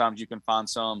sometimes you can find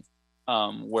some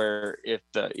where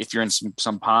if you're in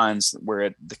some pines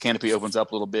where the canopy opens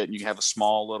up a little bit and you can have a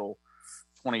small little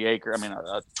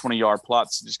 20-yard plot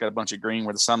that's just got a bunch of green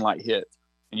where the sunlight hit,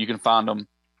 and you can find them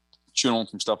chewing on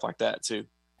some stuff like that too.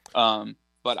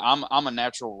 But I'm a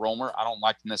natural roamer. I don't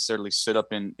like to necessarily sit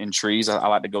up in trees. I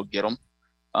like to go get them,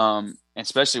 and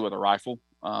especially with a rifle.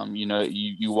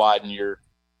 You widen your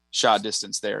shot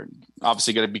distance there.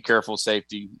 Obviously, got to be careful,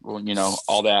 safety,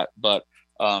 all that. But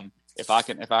if I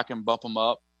can bump them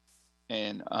up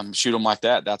and shoot them like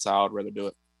that, that's how I'd rather do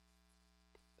it.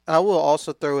 I will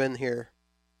also throw in here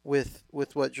with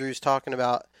what Drew's talking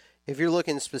about. If you're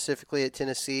looking specifically at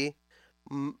Tennessee,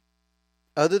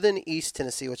 other than East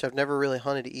Tennessee, which I've never really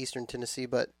hunted Eastern Tennessee,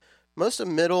 but most of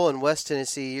Middle and West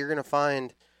Tennessee, you're going to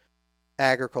find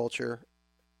agriculture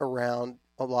around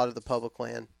a lot of the public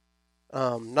land.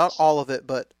 Not all of it,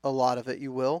 but a lot of it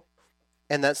you will.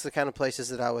 And that's the kind of places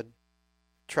that I would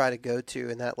try to go to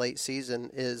in that late season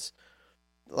is,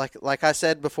 like I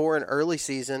said before, in early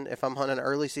season, if I'm hunting an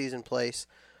early season place,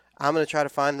 I'm going to try to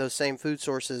find those same food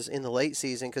sources in the late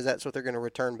season because that's what they're going to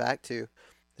return back to,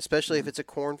 especially if it's a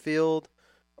cornfield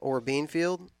or a bean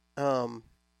field.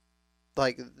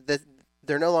 Like that,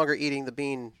 they're no longer eating the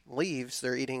bean leaves;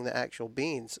 they're eating the actual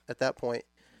beans at that point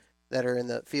that are in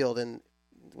the field. And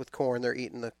with corn, they're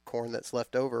eating the corn that's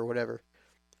left over or whatever.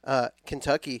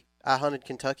 Kentucky, I hunted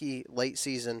Kentucky late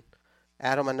season.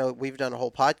 Adam, I know we've done a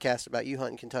whole podcast about you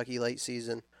hunting Kentucky late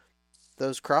season.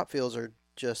 Those crop fields are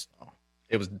just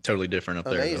it was totally different up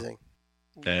there. Amazing.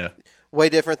 Yeah. Way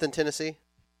different than Tennessee?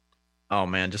 Oh,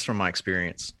 man, just from my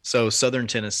experience. So southern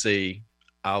Tennessee,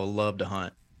 I would love to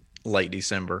hunt late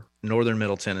December. Northern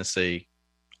Middle Tennessee,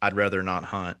 I'd rather not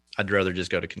hunt. I'd rather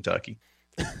just go to Kentucky.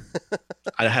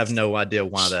 I have no idea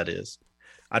why that is.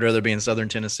 I'd rather be in southern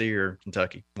Tennessee or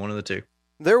Kentucky, one of the two.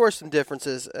 There were some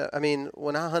differences. I mean,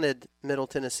 when I hunted Middle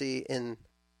Tennessee in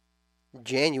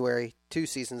January 2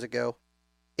 seasons ago,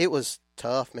 it was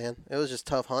tough, man. It was just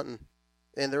tough hunting.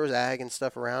 And there was ag and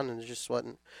stuff around, and it just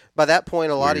wasn't. By that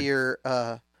point, a lot of your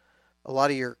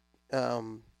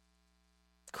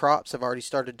crops have already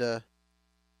started to.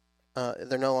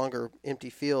 They're no longer empty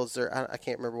fields. I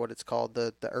can't remember what it's called.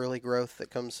 The early growth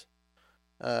that comes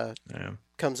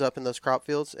up in those crop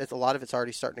fields. A lot of it's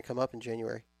already starting to come up in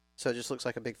January, so it just looks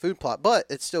like a big food plot. But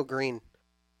it's still green,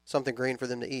 something green for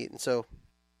them to eat, and so,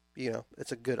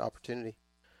 it's a good opportunity.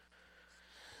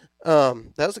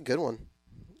 That was a good one.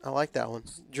 I like that one.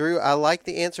 Drew, I like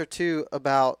the answer, too,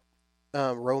 about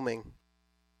roaming.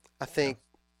 I think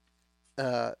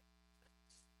run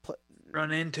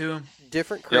into them.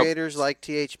 Different creators like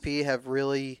THP have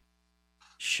really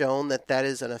shown that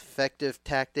is an effective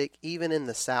tactic, even in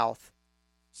the South,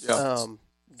 during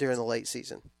the late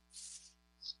season.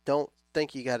 Don't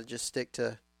think you got to just stick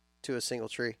to a single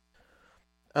tree.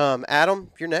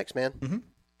 Adam, you're next, man. Mm-hmm.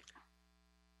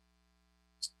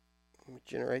 Let me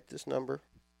generate this number.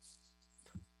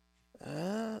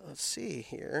 Let's see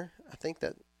here. I think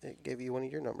that it gave you one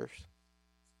of your numbers.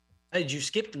 Hey, you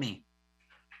skipped me.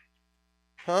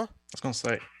 Huh? I was gonna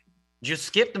say. You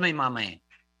skipped me, my man.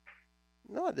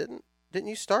 No, I didn't. Didn't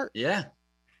you start? Yeah.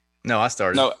 No, I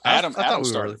started. No, Adam. I thought Adam we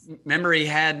started. Remember, he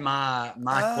had my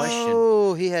question.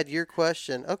 Oh, he had your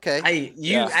question. Okay. Hey,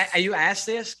 Yeah. you asked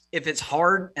this. If it's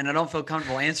hard and I don't feel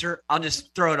comfortable answer, I'll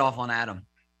just throw it off on Adam.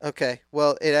 Okay.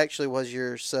 Well, it actually was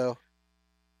yours, so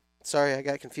sorry, I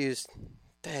got confused.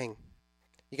 Dang.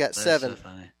 You got That's 7. so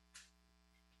funny.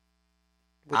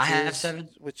 Which I have is- 7?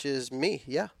 Which is me,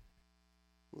 yeah.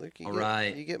 Luke, All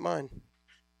right. you get mine.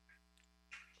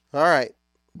 All right.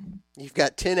 You've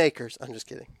got 10 acres. I'm just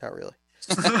kidding. Not really.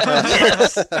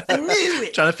 Yes. I knew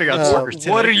it. Trying to figure out the Um, workers.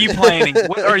 What are you planting?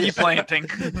 What are you planting?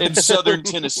 In southern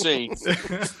Tennessee.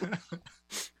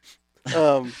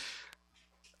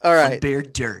 All right. Bare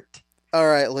dirt. All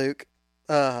right, Luke.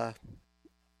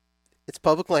 It's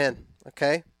public land,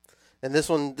 okay? And this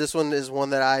one is one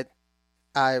that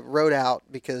I wrote out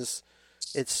because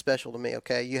it's special to me,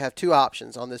 okay? You have 2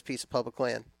 options on this piece of public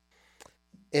land.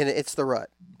 And it's the rut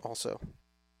also.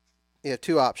 You have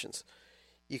 2 options.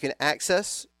 You can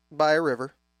access by a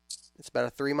river. It's about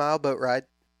a 3-mile boat ride.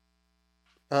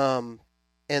 And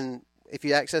if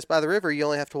you access by the river, you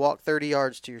only have to walk 30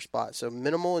 yards to your spot, so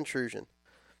minimal intrusion.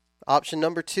 Option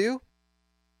number 2,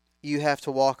 you have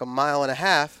to walk 1.5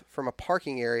 miles from a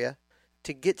parking area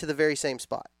to get to the very same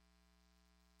spot.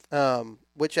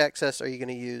 Which access are you going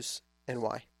to use and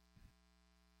why?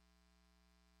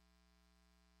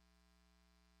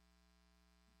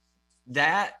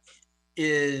 That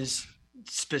is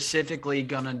specifically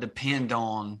going to depend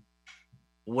on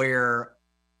where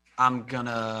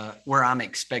I'm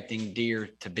expecting deer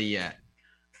to be at.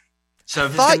 So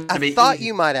if it's gonna be I thought easy-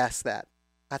 you might ask that.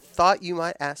 I thought you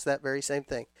might ask that very same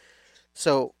thing.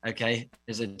 So Okay,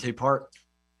 is it 2-part?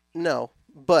 no,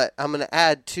 but I'm going to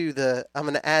add to the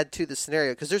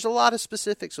scenario because there's a lot of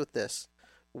specifics with this.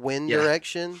 Wind Yeah.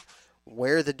 direction,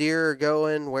 where the deer are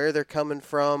going, where they're coming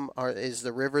from, is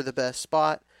the river the best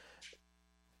spot?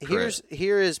 Here's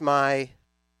the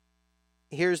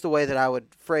way that I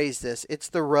would phrase this. It's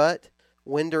the rut.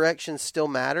 Wind direction still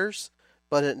matters,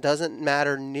 but it doesn't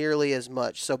matter nearly as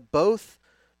much. So both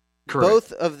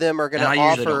of them are going And to I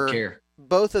usually offer don't care.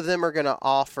 both of them are going to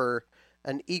offer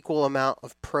an equal amount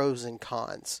of pros and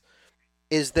cons.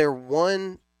 Is there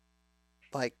one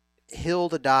like hill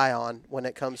to die on when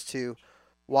it comes to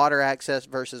water access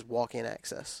versus walk-in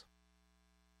access?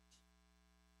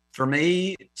 For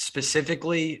me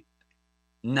specifically,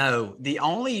 no. The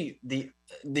only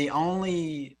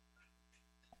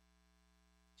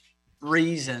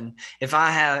reason if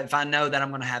I know that I'm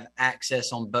going to have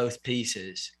access on both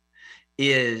pieces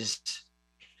is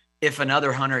if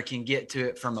another hunter can get to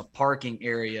it from a parking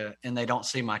area and they don't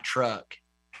see my truck,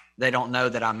 they don't know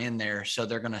that I'm in there, so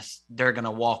they're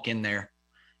gonna walk in there,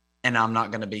 and I'm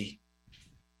not going to be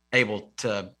able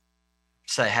to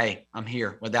say, "Hey, I'm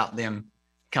here," without them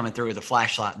coming through with a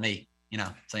flashlight and me,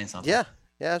 saying something. Yeah,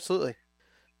 absolutely.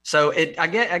 So I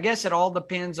guess it all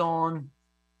depends on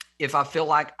if I feel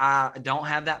like I don't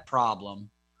have that problem.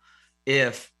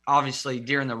 If obviously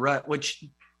during the rut, which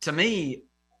to me,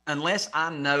 unless I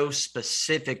know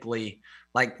specifically,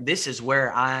 like this is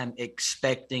where I'm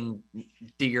expecting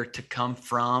deer to come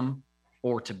from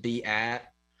or to be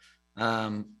at,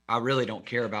 I really don't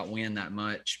care about wind that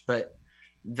much. But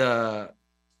the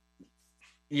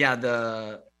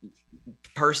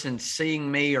person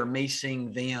seeing me or me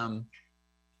seeing them,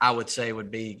 I would say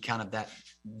would be kind of that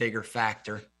bigger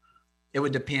factor. It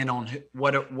would depend on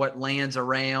what lands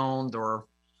around or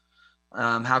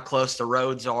how close the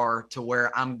roads are to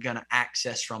where I'm going to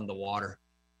access from the water.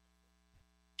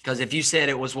 Because if you said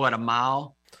it was a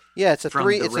mile? Yeah, it's a from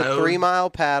 3-mile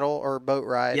paddle or boat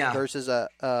ride versus a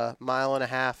 1.5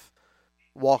 mile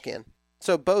walk-in.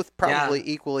 So both probably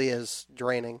equally as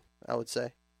draining, I would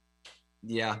say.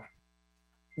 Yeah.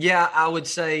 Yeah, I would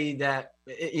say that,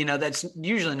 that's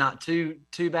usually not too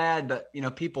bad, but,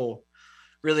 people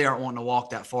really aren't wanting to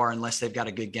walk that far unless they've got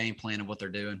a good game plan of what they're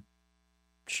doing.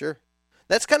 Sure.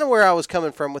 That's kind of where I was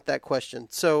coming from with that question.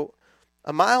 So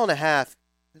 1.5 miles,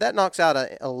 that knocks out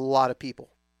a lot of people,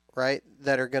 right?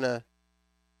 That are going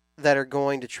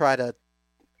to try to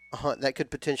hunt that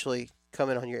could potentially come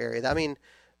in on your area. I mean,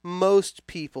 most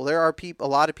people, a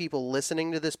lot of people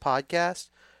listening to this podcast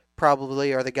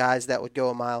probably are the guys that would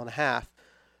go 1.5 miles.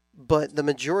 But the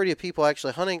majority of people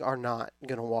actually hunting are not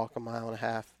going to walk 1.5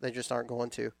 miles. They just aren't going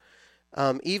to.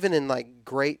 Even in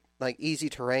great, easy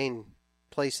terrain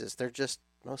places, they're just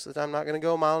most of the time not going to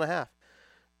go 1.5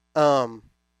 miles.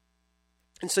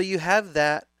 And so you have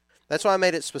that. That's why I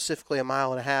made it specifically 1.5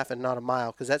 miles and not a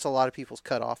mile, because that's a lot of people's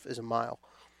cutoff is a mile.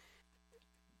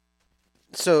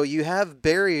 So you have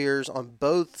barriers on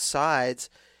both sides.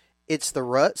 It's the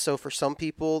rut, so for some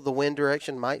people, the wind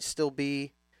direction might still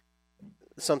be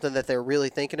something that they're really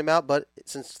thinking about, but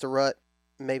since it's the rut,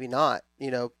 maybe not.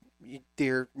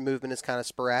 Deer movement is kind of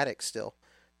sporadic still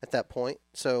at that point,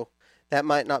 so that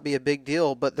might not be a big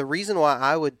deal. But the reason why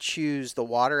I would choose the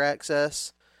water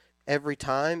access every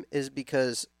time is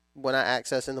because when I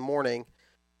access in the morning,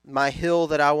 my hill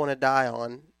that I want to die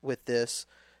on with this,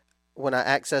 when I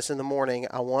access in the morning,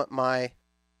 I want my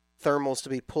thermals to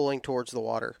be pulling towards the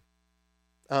water.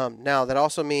 Now, that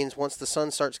also means once the sun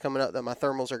starts coming up that my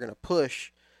thermals are going to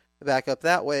push back up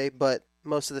that way, but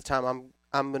most of the time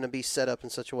I'm going to be set up in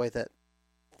such a way that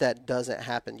that doesn't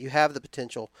happen. You have the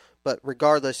potential, but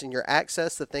regardless, in your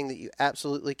access, the thing that you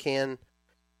absolutely can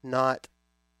not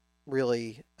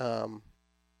really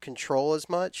control as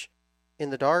much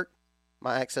in the dark,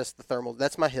 my access to the thermal,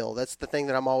 that's my hill. That's the thing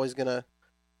that I'm always going to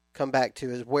come back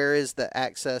to, is where is the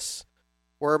access,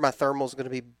 where are my thermals going to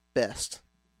be best?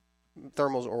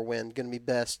 Thermals or wind going to be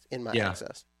best in my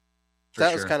access.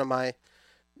 That was kind of my,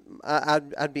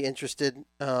 I'd be interested.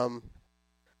 And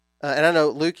I know,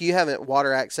 Luke, you haven't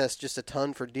water accessed just a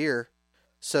ton for deer,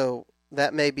 so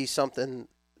that may be something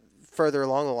further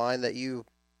along the line that you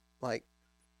like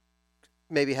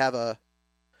maybe have a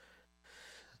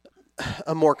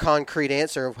more concrete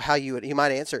answer of how you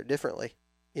might answer it differently,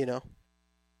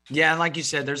 Yeah, and like you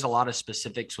said, there's a lot of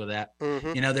specifics with that.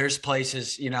 Mm-hmm. There's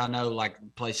places, I know like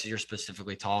places you're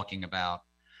specifically talking about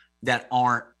that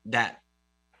aren't that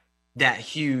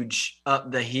huge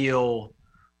up the hill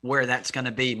where that's going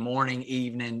to be morning,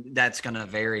 evening, that's going to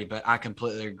vary. But I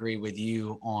completely agree with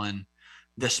you on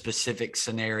the specific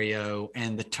scenario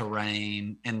and the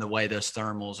terrain and the way those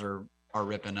thermals are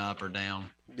ripping up or down.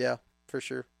 Yeah, for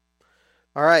sure.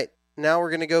 All right, now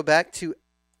we're going to go back to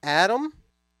Adam.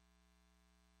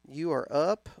 You are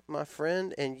up, my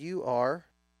friend, and you are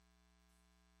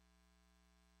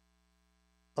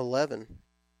 11.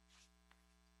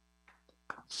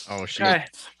 Oh, shit. Okay.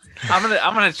 I'm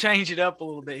gonna change it up a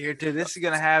little bit here too. This is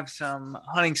gonna have some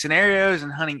hunting scenarios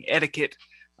and hunting etiquette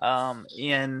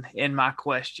in my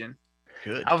question.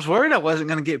 Good. I was worried I wasn't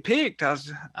gonna get picked. I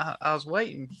was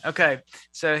waiting. Okay,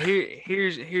 so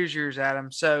here's yours,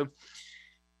 Adam. So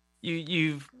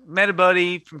you've met a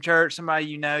buddy from church, somebody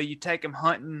you take them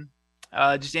hunting.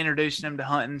 Just introducing them to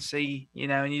hunting, see,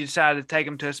 and you decide to take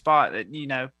them to a spot that,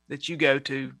 that you go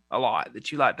to a lot,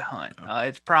 that you like to hunt.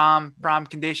 It's prime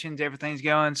conditions, everything's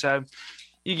going. So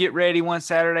you get ready one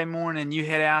Saturday morning, you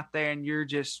head out there and you're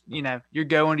just, you're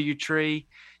going to your tree.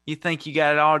 You think you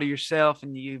got it all to yourself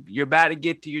and you're about to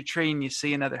get to your tree and you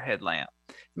see another headlamp.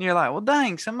 And you're like, well,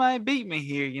 dang, somebody beat me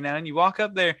here, and you walk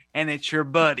up there and it's your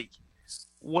buddy.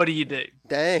 What do you do?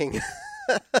 Dang.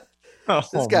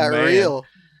 This got real.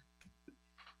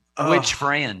 Which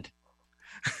friend?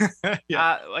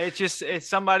 It's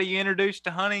somebody you introduced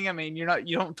to hunting. I mean, you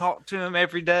don't talk to them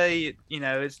every day.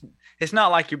 It's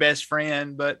not like your best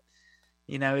friend, but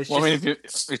it's well, just. I mean,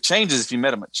 it changes if you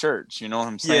met them at church. You know what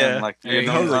I'm saying? Yeah, like it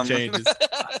totally changes.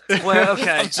 Well,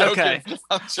 okay, okay.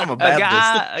 I'm a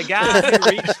Baptist. A guy who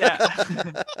reached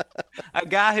out. A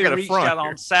guy who reached out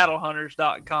on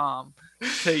saddlehunters.com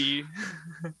to you.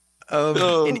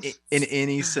 In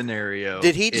any scenario.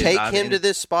 Did he take him to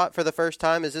this spot for the first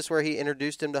time? Is this where he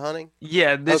introduced him to hunting?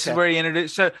 Yeah, this is where he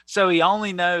introduced. So he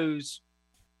only knows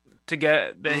to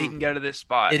go that he can go to this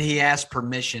spot. Did he ask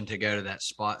permission to go to that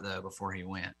spot though before he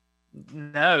went?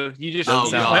 No, you just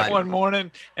went one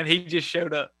morning and he just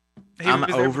showed up. I'm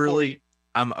overly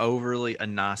a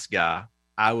nice guy.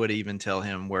 I would even tell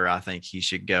him where I think he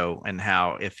should go and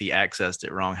how, if he accessed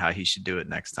it wrong, how he should do it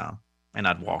next time. And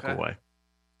I'd walk away.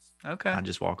 Okay. I'd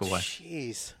just walk away.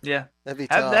 Jeez. Yeah. That'd be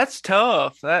tough. That's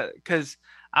tough. Because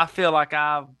I feel like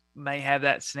I may have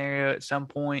that scenario at some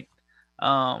point.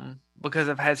 Because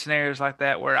I've had scenarios like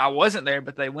that where I wasn't there,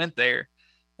 but they went there.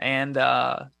 And,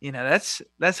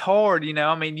 that's hard.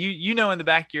 I mean, you know in the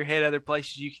back of your head other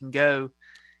places you can go.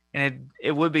 And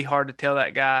it would be hard to tell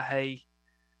that guy, hey,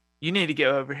 you need to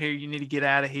go over here. You need to get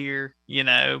out of here,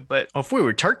 but. Well, if we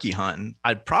were turkey hunting,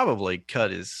 I'd probably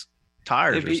cut his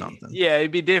tires or something. Yeah,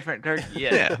 it'd be different turkey.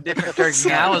 Yeah, different turkey.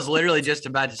 Yeah, I was literally just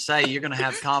about to say you're going to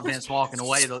have confidence walking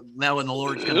away, knowing the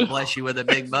Lord's going to bless you with a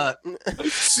big buck. Now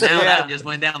that just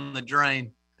went down the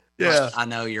drain. Yeah, I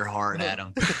know your heart,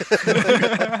 Adam.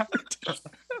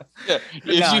 Yeah.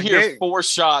 If you hear 4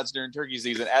 shots during turkey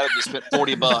season, Adam just spent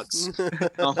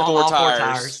 $40 on 4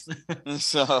 tires.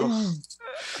 So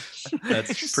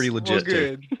that's pretty legit. Well,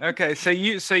 good. Okay, so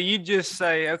you just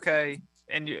say, okay,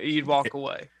 and you'd walk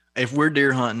away. If we're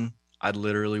deer hunting, I'd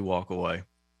literally walk away.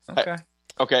 Okay.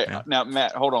 Okay. Yeah. Now,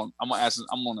 Matt, hold on. I'm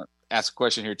gonna ask a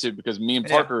question here too, because me and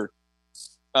Yeah. Parker,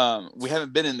 we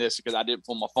haven't been in this because I didn't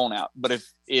pull my phone out. But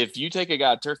if you take a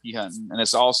guy turkey hunting, and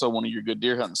it's also one of your good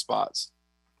deer hunting spots,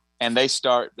 and they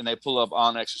pull up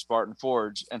on Extra Spartan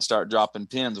Forge and start dropping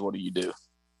pins, what do you do?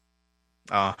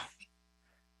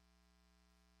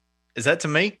 Is that to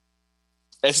me?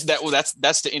 That's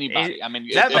to anybody. I mean,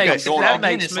 That makes- going that on-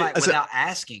 makes It's me- like without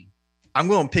asking. I'm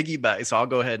going to piggyback, so I'll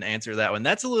go ahead and answer that one.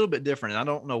 That's a little bit different, and I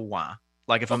don't know why.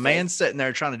 Like, if a man's sitting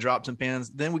there trying to drop some pins,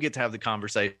 then we get to have the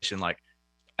conversation like,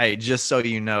 hey, just so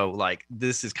you know, like,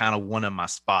 this is kind of one of my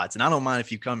spots, and I don't mind if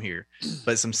you come here,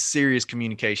 but some serious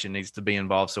communication needs to be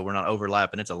involved so we're not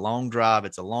overlapping. It's a long drive.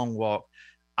 It's a long walk.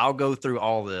 I'll go through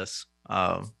all this.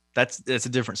 That's a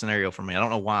different scenario for me. I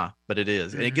don't know why, but it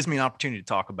is. And it gives me an opportunity to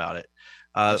talk about it.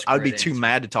 That's a I'd be great too answer.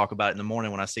 mad to talk about it in the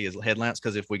morning when I see his headlamps,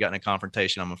 because if we got in a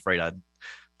confrontation, I'm afraid I'd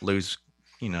lose,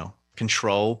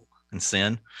 control and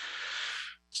sin.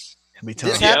 It'd be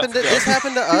tough. This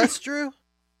happened to us, Drew.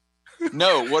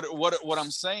 No, what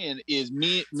I'm saying is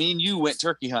me and you went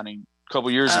turkey hunting a couple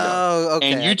years ago. Oh,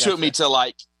 okay. And you I took gotcha. me to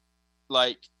like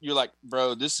you're like,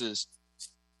 bro, this is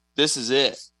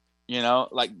it,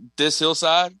 like this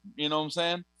hillside, you know what I'm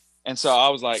saying? And so I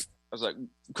was like,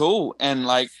 cool. And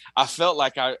like, I felt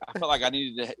like I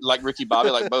needed to, like Ricky Bobby,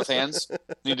 like both hands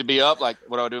need to be up. Like,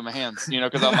 what do I do with my hands?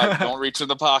 Cause I'm like, don't reach in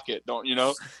the pocket. Don't,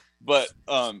 but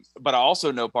I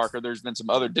also know, Parker, there's been some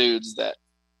other dudes that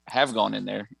have gone in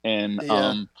there and,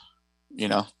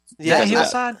 Yeah, That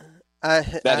hillside?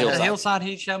 That The hillside. hillside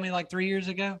he showed me like 3 years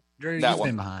ago. Drew, That you've one.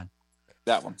 been behind.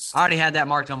 that one. I already had that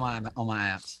marked on my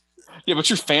apps. Yeah, but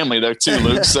you're family though too,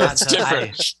 Luke. So it's Hey,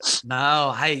 different.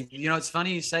 No, hey, it's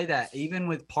funny you say that. Even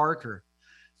with Parker,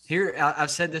 here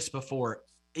I've said this before.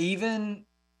 Even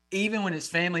when it's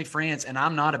family, friends, and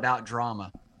I'm not about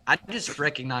drama, I just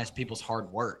recognize people's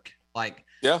hard work. Like,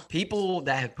 Yeah. people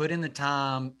that have put in the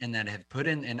time and that have put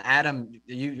in. And Adam,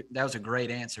 that was a great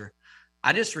answer.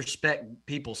 I just respect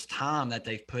people's time that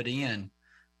they've put in.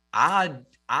 I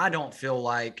don't feel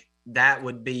like that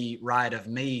would be right of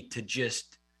me to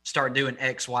just start doing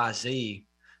X, Y, Z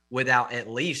without at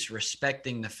least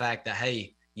respecting the fact that,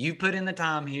 hey, you put in the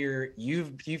time here,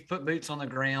 you've put boots on the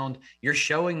ground, you're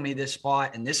showing me this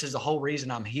spot, and this is the whole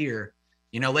reason I'm here.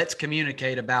 Let's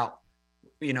communicate about,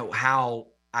 how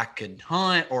I could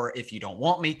hunt, or if you don't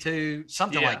want me to,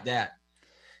 something Yeah. like that.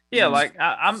 Yeah, like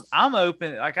I'm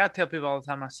open. Like I tell people all the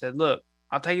time, I said, look,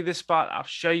 I'll take you this spot. I'll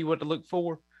show you what to look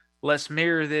for. Let's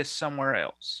mirror this somewhere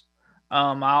else.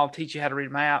 I'll teach you how to read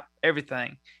a map,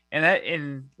 everything.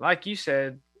 And like you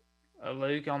said,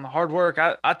 Luke, on the hard work,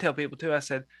 I tell people too, I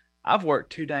said, I've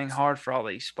worked too dang hard for all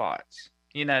these spots.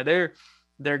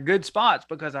 They're good spots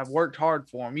because I've worked hard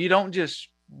for them. You don't just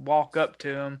walk up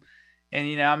to them.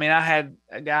 And, I had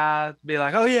a guy be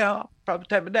like, oh yeah, I'll probably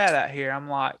take my dad out here. I'm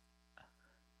like,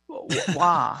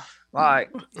 why?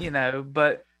 Like,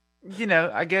 but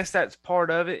I guess that's part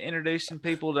of it, introducing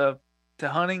people to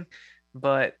hunting,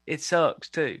 but it sucks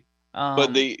too.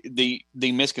 But the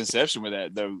misconception with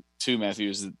that though too, Matthew,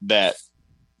 is that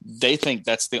they think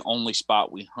that's the only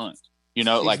spot we hunt.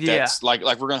 Like Yeah. that's like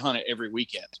we're gonna hunt it every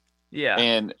weekend. Yeah.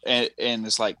 And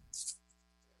it's like,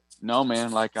 no,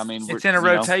 man. Like, I mean, It's in a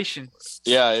rotation.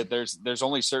 Yeah, there's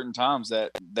only certain times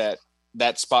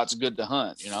that spot's good to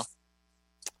hunt.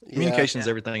 Communication is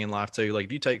everything in life too. Like,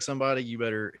 if you take somebody, you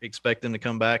better expect them to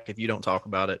come back if you don't talk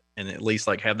about it, and at least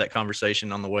like have that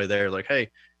conversation on the way there. Like, hey,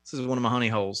 this is one of my honey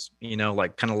holes.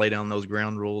 Like kind of lay down those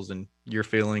ground rules and your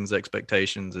feelings,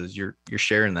 expectations as you're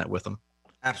sharing that with them.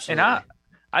 Absolutely. And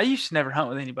I used to never hunt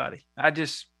with anybody. I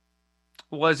just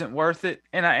wasn't worth it,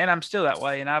 and I'm still that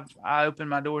way. And I opened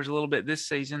my doors a little bit this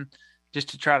season just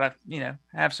to try to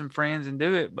have some friends and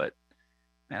do it. But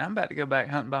man, I'm about to go back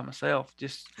hunting by myself.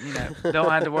 Just don't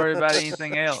have to worry about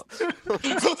anything else.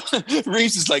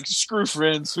 Reese is like, screw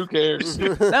friends, who cares?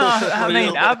 No, I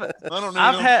mean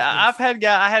I had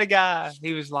a guy.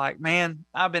 He was like, man,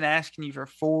 I've been asking you for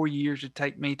 4 years to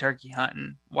take me turkey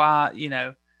hunting. Why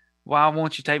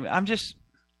won't you take me? I'm just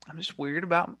weird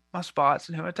about my spots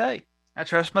and who I take. I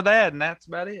trust my dad, and that's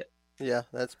about it. Yeah,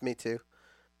 that's me too.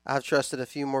 I've trusted a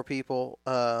few more people.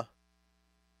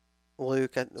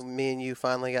 Luke, me and you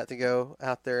finally got to go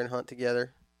out there and hunt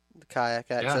together, the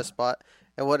kayak access spot.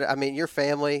 And your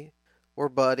family, we're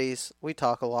buddies. We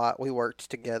talk a lot. We worked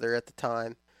together at the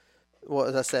time.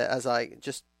 What I said, I was like,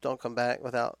 just don't come back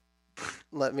without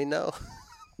letting me know.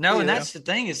 No, and that's the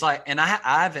thing. It's like, and I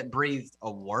haven't breathed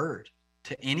a word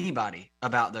to anybody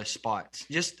about those spots.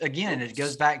 Just again, it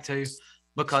goes back to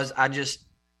because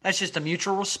that's just a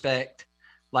mutual respect.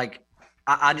 Like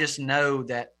I just know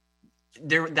that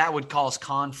that would cause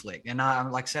conflict, and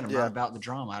like I said, I'm not about the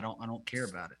drama. I don't care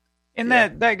about it. And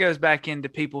that goes back into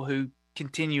people who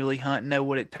continually hunt, know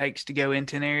what it takes to go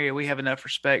into an area. We have enough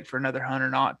respect for another hunter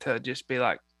not to just be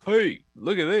like, hey,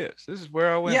 look at this. This is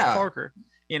where I went to Parker.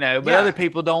 But other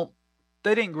people don't.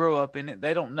 They didn't grow up in it.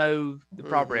 They don't know the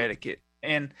proper etiquette.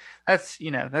 And that's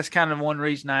kind of one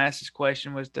reason I asked this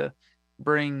question, was to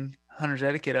bring hunter's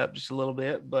etiquette up just a little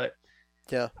bit. But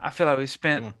yeah, I feel like we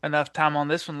spent enough time on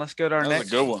this one. Let's go to our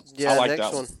next one. Good one. Yeah, I like next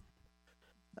that one.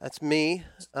 That's me.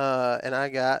 And I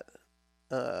got,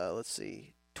 let's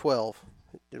see, 12.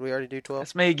 Did we already do 12?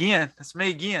 That's me again.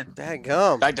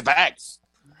 Dadgum. Back to back.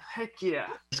 Heck yeah.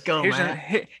 Let's go,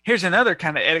 man. Here's another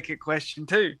kind of etiquette question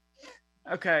too.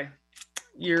 Okay.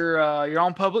 You're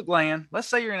on public land. Let's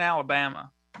say you're in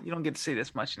Alabama. You don't get to see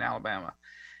this much in Alabama.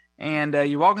 And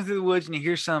you're walking through the woods and you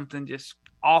hear something, just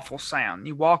awful sound.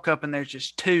 You walk up and there's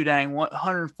just two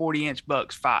 140-inch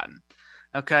bucks fighting.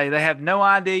 Okay. They have no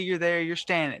idea you're there. You're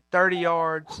standing at 30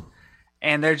 yards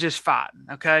and they're just fighting.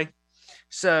 Okay.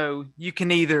 So you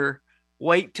can either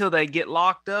wait till they get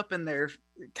locked up and they're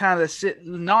kind of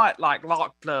sitting, not like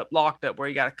locked up where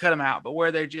you got to cut them out, but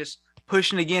where they're just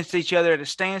pushing against each other at a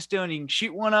standstill and you can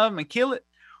shoot one of them and kill it,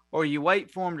 or you wait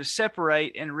for them to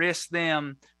separate and risk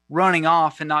them running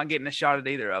off and not getting a shot at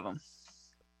either of them.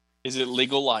 Is it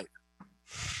legal light?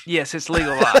 Yes, it's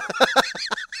legal light.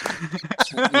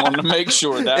 Want to make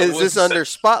sure that is this under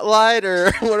spotlight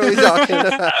or what are we talking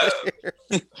about here?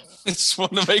 Just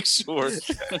want to make sure.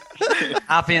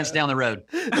 High fence down the road.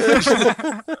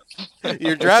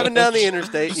 You're driving down the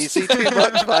interstate and you see two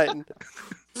bucks fighting.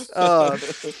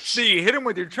 Do you hit him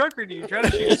with your truck or do you try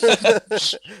to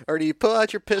shoot? Or do you pull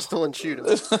out your pistol and shoot him?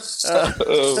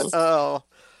 Oh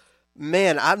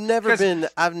man, I've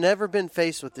never been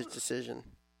faced with this decision.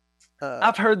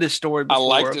 I've heard this story before.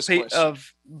 I like this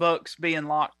of bucks being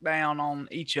locked down on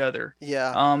each other.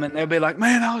 Yeah. And they'll be like,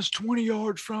 "Man, I was 20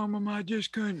 yards from them. I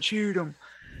just couldn't shoot them."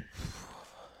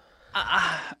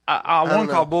 I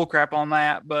won't call bullcrap on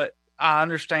that, but I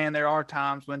understand there are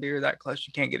times when deer are that close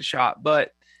you can't get a shot.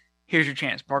 But here's your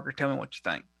chance, Parker. Tell me what you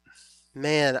think.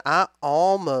 Man, I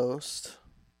almost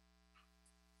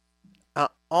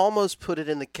put it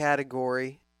in the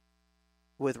category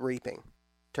with reaping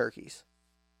turkeys.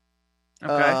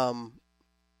 Okay.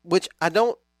 Which I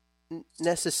don't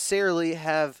necessarily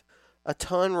have a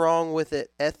ton wrong with it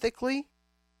ethically.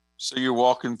 So you're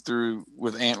walking through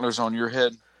with antlers on your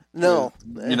head? No.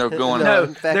 Going. No,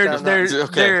 in fact,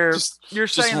 you're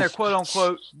saying they're quote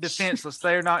unquote defenseless.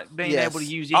 They're not being able to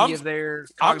use any of their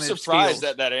cognitive I'm surprised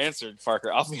skills. that answered,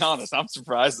 Parker. I'll be honest. I'm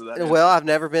surprised at that. Well, I've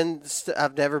never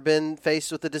been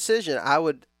faced with a decision. I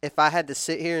would, if I had to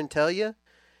sit here and tell you,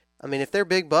 I mean, if they're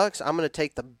big bucks, I'm going to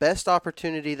take the best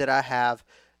opportunity that I have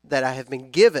been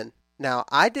given. Now,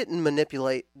 I didn't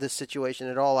manipulate this situation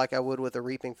at all like I would with a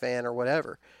reaping fan or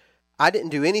whatever. I didn't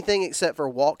do anything except for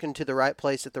walking to the right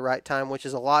place at the right time, which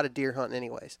is a lot of deer hunting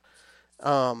anyways.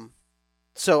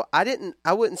 So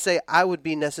I wouldn't say I would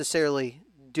be necessarily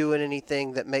doing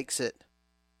anything that makes it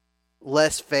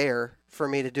less fair for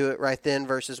me to do it right then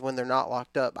versus when they're not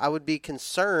locked up. I would be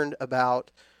concerned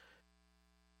about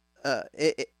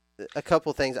a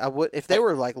couple things. I would, if they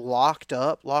were like locked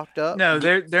up. No,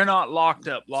 they're not locked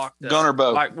up. Gun or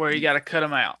bow. Like where you got to cut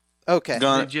them out. Okay.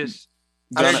 They're just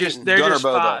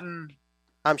fighting.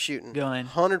 I'm shooting. Gun.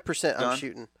 100%. I'm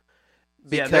shooting.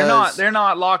 Because they're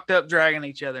not locked up dragging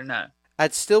each other. No.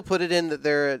 I'd still put it in that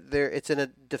it's in a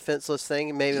defenseless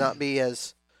thing. Maybe not be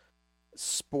as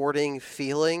sporting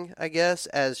feeling, I guess,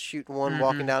 as shooting one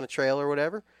walking down a trail or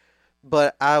whatever.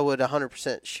 But I would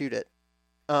 100% shoot it.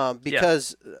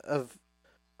 Because of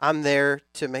I'm there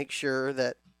to make sure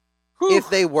that if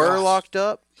they were locked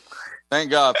up.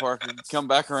 Thank God, Parker. Come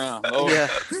back around. Oh, yeah.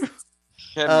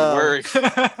 Had me worried.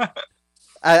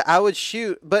 I would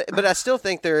shoot, but I still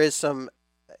think there is some.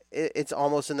 It's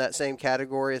almost in that same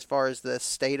category as far as the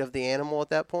state of the animal at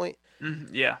that point.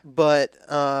 Yeah. But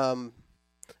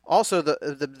also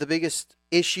the biggest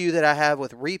issue that I have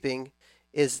with reaping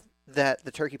is that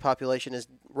the turkey population is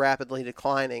rapidly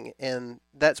declining, and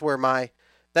that's where my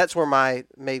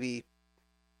maybe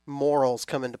morals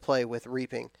come into play with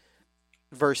reaping.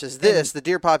 Versus this, the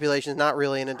deer population is not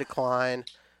really in a decline.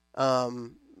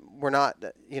 We're not,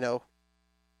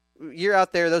 you're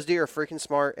out there, those deer are freaking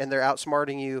smart, and they're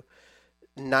outsmarting you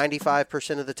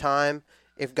 95% of the time.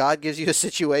 If God gives you a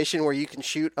situation where you can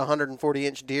shoot a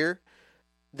 140-inch deer,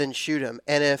 then shoot him.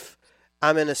 And if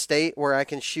I'm in a state where I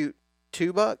can shoot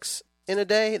 2 bucks in a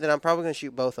day, then I'm probably going to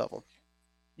shoot both of them.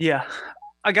 Yeah.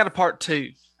 I got a part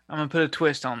 2. I'm going to put a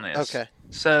twist on this. Okay.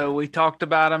 So we talked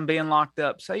about them being locked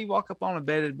up. Say you walk up on a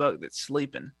bedded buck that's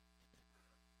sleeping.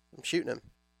 I'm shooting him.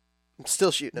 I'm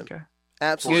still shooting him. Okay.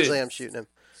 Absolutely, Good. I'm shooting him.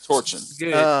 Torching.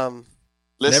 Good.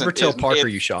 Listen, Never tell Parker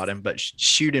it- you shot him, but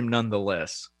shoot him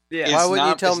nonetheless. Yeah. It's Why wouldn't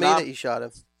you not- tell it's me not- that you shot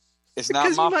him? It's not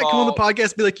Because my you might fault. come on the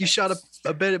podcast and be like, you shot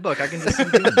a bedded buck. I can just see you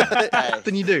doing that. Hey,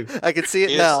 Then you do. I can see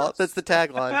it Yes. now. That's the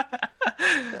tagline.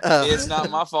 it's not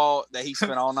my fault that he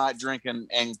spent all night drinking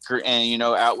and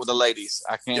out with the ladies.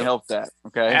 I can't help that.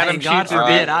 Okay. Adam Hey, God shoots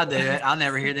forbid it. I do it. I'll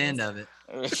never hear the end of it.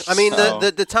 I mean, So,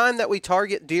 the time that we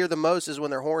target deer the most is when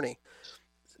they're horny.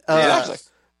 exactly.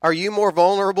 Are you more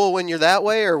vulnerable when you're that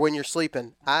way or when you're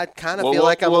sleeping? I kind of Whoa, feel whoa,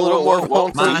 like I'm a whoa, little whoa, more whoa,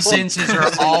 whoa. vulnerable. My senses are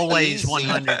always Easy.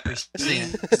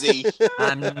 100%. Z.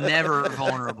 I'm never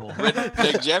vulnerable.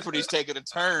 Big Jeopardy's taking a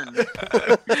turn.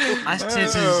 My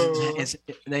senses,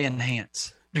 they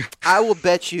enhance. I will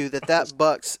bet you that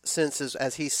buck's senses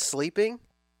as he's sleeping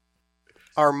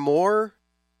are more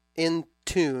in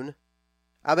tune.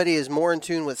 I bet he is more in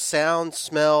tune with sound,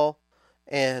 smell,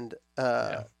 and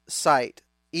sight.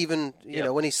 Even, you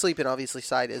know, when he's sleeping, obviously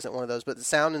sight isn't one of those, but the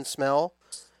sound and smell,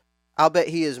 I'll bet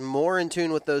he is more in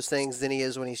tune with those things than he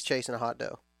is when he's chasing a hot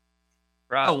doe.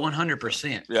 Right. Oh,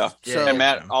 100%. Yeah. So- And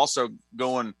Matt, also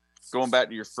going back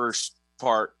to your first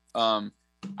part, I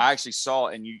actually saw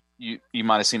it, and you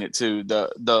might have seen it too.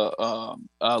 The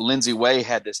Lindsay Way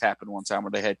had this happen one time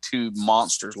where they had two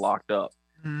monsters locked up,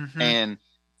 Mhm. and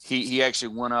he actually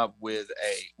went up with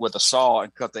a saw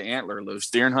and cut the antler loose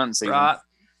during hunting season, Right.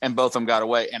 and both of them got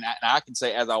away. And I can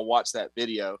say, as I watched that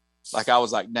video, like I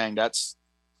was like, dang,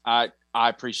 I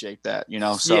appreciate that, you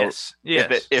know. So yes.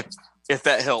 Yes. if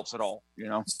that helps at all, you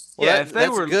know. Well, Yeah, that- if they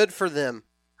that's were- good for them.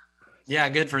 Yeah,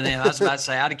 good for them. I was about to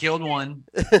say, I'd have killed one.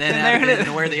 Then I'd have been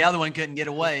to where the other one couldn't get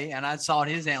away, and I'd sawed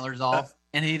his antlers off,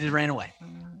 and he just ran away.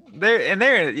 They're in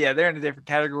a different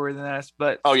category than us,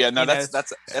 but Oh yeah, no, you know,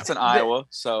 that's in Iowa.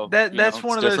 So that's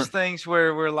one of those different. things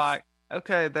where we're like,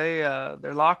 okay, they're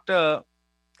locked up.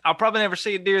 I'll probably never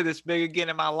see a deer this big again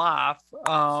in my life.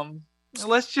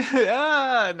 Let's just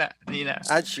no, you know.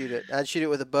 I'd shoot it. I'd shoot it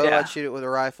with a bow. Yeah. I'd shoot it with a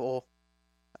rifle.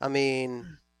 I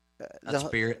mean, That's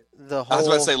spirit. the I whole. was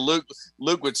about to say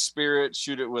Luke would spirit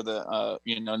shoot it with a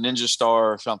ninja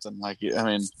star or something like it. I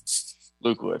mean,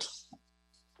 Luke would.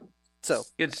 So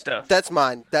Good stuff. that's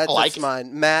mine. I like That's it.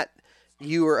 mine. Matt,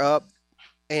 you were up,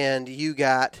 and you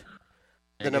got the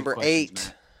Yeah, good number questions, 8.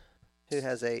 Matt. Who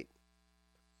has 8?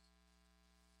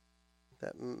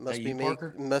 That must Hey, be you, me.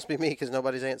 Parker? Must be me because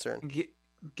nobody's answering.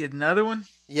 Get another one.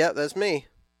 Yep, that's me.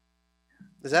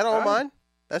 Is that all All right. mine?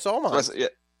 That's all mine. Yeah,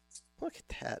 Look at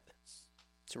that.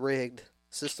 It's rigged.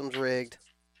 System's rigged.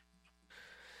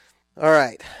 All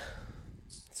right.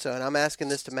 So, and I'm asking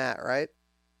this to Matt, right?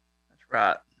 That's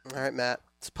right. All right, Matt.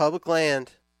 It's public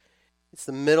land. It's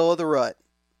the middle of the rut.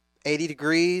 80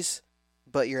 degrees,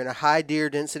 but you're in a high deer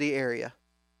density area.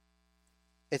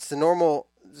 It's the normal,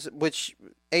 which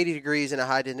 80 degrees in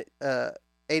a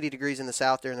 80 degrees in the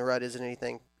south during the rut isn't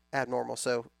anything abnormal.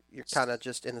 So you're kind of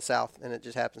just in the south, and it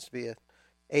just happens to be a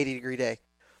 80-degree day.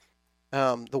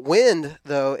 The wind,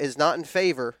 though, is not in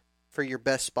favor for your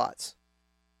best spots.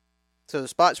 So the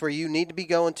spots where you need to be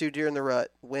going to during the rut,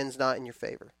 wind's not in your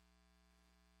favor.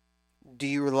 Do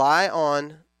you rely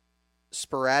on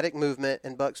sporadic movement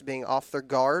and bucks being off their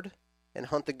guard and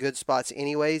hunt the good spots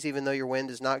anyways, even though your wind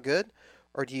is not good?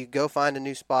 Or do you go find a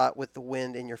new spot with the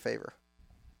wind in your favor?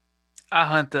 I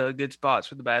hunt the good spots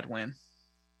with the bad wind.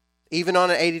 Even on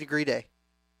an 80-degree day?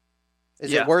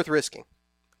 Is Yeah. it worth risking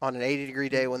on an 80-degree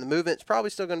day when the movement's probably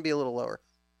still going to be a little lower?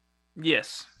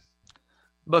 Yes,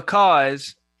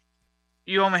 because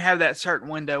you only have that certain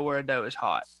window where a doe is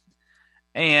hot,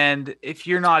 and if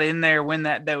you're not in there when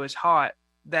that doe is hot,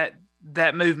 that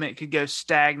movement could go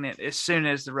stagnant as soon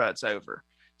as the rut's over.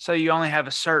 So you only have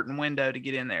a certain window to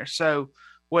get in there. So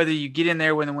whether you get in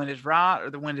there when the wind is right or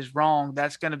the wind is wrong,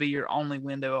 that's going to be your only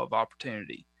window of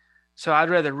opportunity. So I'd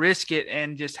rather risk it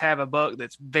and just have a buck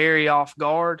that's very off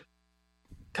guard,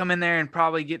 come in there and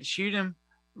probably get to shoot him,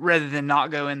 rather than not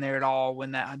go in there at all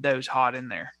when that doe's hot in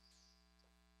there.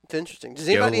 It's interesting. Does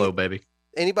YOLO, baby.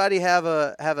 anybody have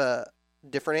a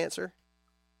different answer?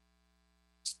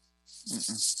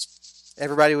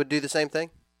 Everybody would do the same thing?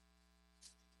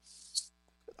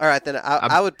 All right, then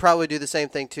I would probably do the same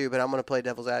thing too, but I'm going to play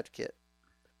devil's advocate.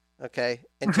 Okay?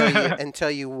 And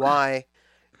tell you why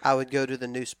I would go to the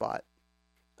new spot.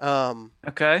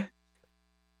 Okay.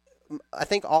 I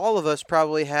think all of us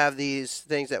probably have these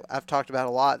things that I've talked about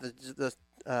a lot, the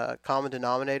common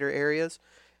denominator areas.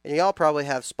 And y'all probably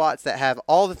have spots that have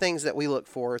all the things that we look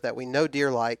for, that we know deer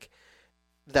like,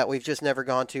 that we've just never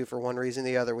gone to for one reason or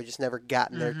the other. We just never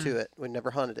gotten there to it. We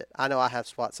never hunted it. I know I have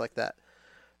spots like that.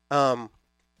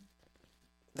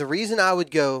 The reason I would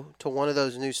go to one of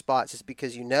those new spots is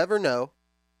because you never know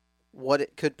what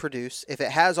it could produce. If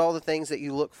it has all the things that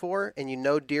you look for and you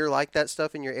know deer like that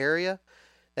stuff in your area,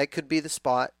 that could be the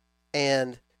spot.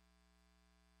 And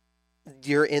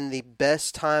you're in the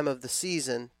best time of the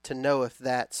season to know if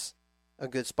that's a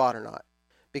good spot or not.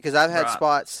 Because I've had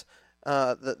spots,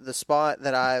 the spot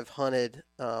that I've hunted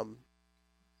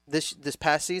this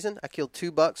past season, I killed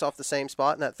 2 bucks off the same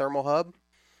spot in that thermal hub.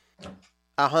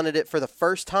 I hunted it for the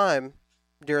first time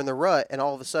during the rut, and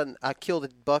all of a sudden I killed a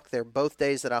buck there both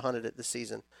days that I hunted it this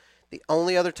season. The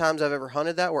only other times I've ever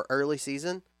hunted that were early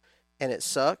season, and it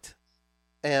sucked,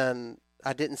 and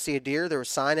I didn't see a deer. There was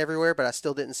sign everywhere, but I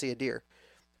still didn't see a deer.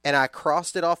 And I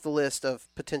crossed it off the list of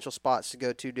potential spots to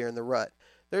go to during the rut.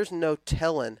 There's no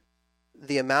telling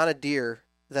the amount of deer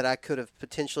that I could have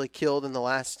potentially killed in the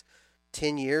last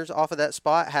 10 years off of that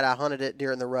spot had I hunted it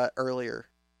during the rut earlier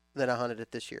than I hunted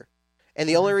it this year. And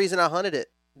the only reason I hunted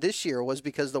it this year was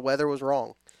because the weather was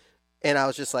wrong. And I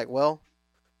was just like, well,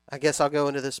 I guess I'll go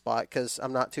into this spot because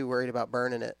I'm not too worried about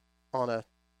burning it on a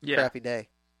crappy day.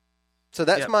 So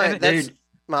that's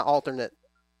my alternate.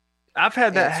 I've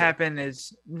had that happen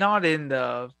is not in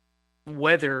the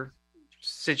weather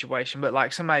situation, but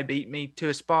like somebody beat me to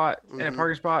a spot in a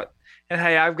parking spot, and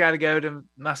hey, I've got to go to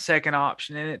my second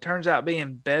option, and it turns out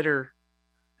being better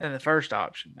than the first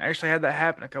option. I actually had that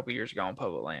happen a couple years ago on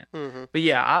public land. But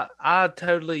yeah, I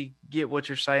totally get what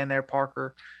you're saying there,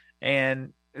 Parker,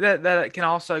 and that can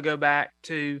also go back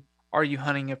to, are you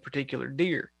hunting a particular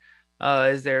deer?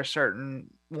 Is there a certain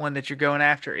one that you're going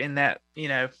after in that,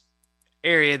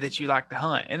 area that you like to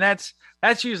hunt? And that's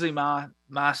usually my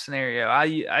scenario.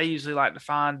 I usually like to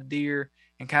find a deer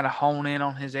and kind of hone in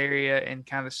on his area and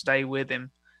kind of stay with him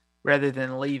rather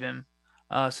than leave him.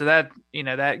 So that,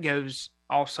 that goes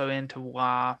also into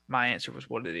why my answer was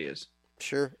what it is.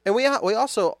 Sure. And we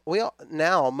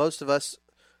now, most of us,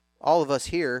 all of us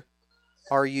here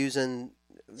are using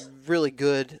really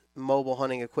good mobile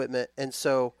hunting equipment. And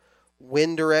so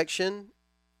wind direction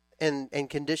and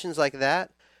conditions like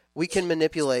that, we can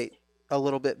manipulate a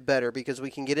little bit better because we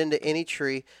can get into any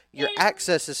tree. Your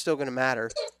access is still going to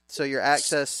matter. So your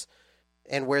access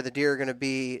and where the deer are going to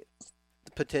be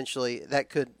potentially,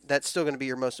 that's still going to be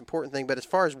your most important thing. But as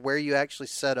far as where you actually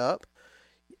set up,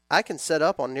 I can set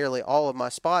up on nearly all of my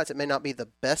spots. It may not be the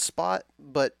best spot,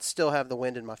 but still have the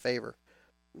wind in my favor,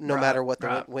 no matter what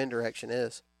the wind direction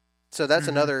is. So that's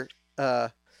another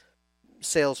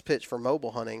sales pitch for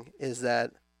mobile hunting, is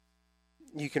that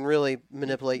you can really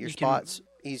manipulate your spots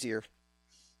easier.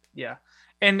 Yeah.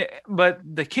 But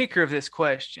the kicker of this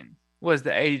question was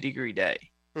the 80-degree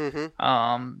day.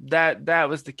 That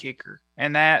was the kicker.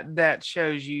 And that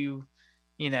shows you,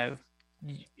 if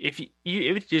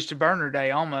it's just a burner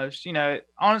day almost,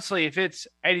 honestly, if it's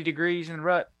 80 degrees in the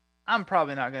rut, I'm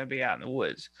probably not going to be out in the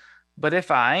woods. But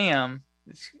if I am,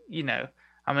 I'm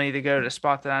going to either go to the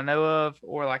spot that I know of,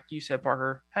 or like you said,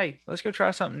 Parker, hey, let's go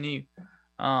try something new.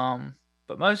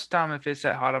 But most of the time, if it's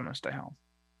that hot, I'm going to stay home.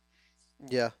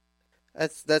 Yeah,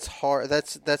 that's hard.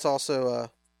 That's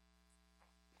also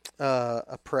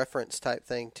a preference type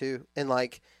thing too, and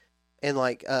like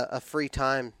a free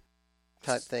time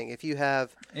type thing. If you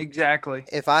have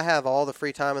if I have all the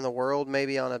free time in the world,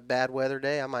 maybe on a bad weather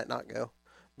day, I might not go.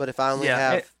 But if I only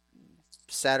have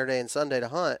Saturday and Sunday to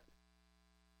hunt,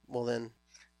 well then,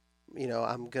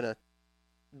 I'm gonna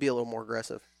be a little more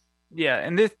aggressive. Yeah,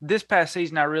 and this past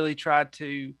season, I really tried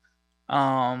to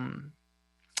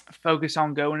focus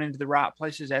on going into the right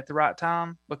places at the right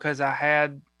time because I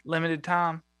had limited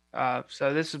time.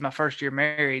 So this is my first year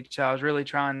married, so I was really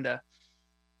trying to,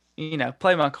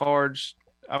 play my cards.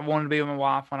 I wanted to be with my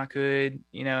wife when I could,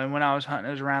 and when I was hunting,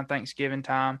 it was around Thanksgiving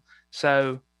time.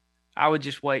 So I would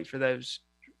just wait for those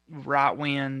right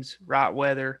winds, right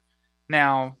weather.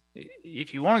 Now,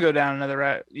 if you want to go down another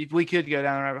route, if we could go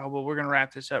down the rabbit hole, but we're going to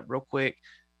wrap this up real quick.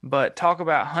 But talk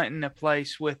about hunting a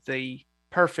place with the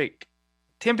perfect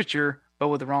temperature, but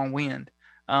with the wrong wind.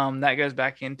 That goes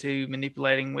back into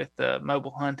manipulating with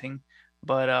mobile hunting.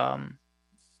 But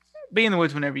be in the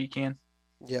woods whenever you can.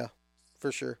 Yeah,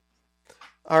 for sure.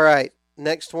 All right.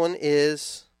 Next one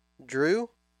is Drew.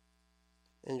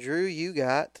 And Drew, you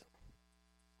got,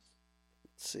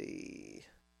 let's see.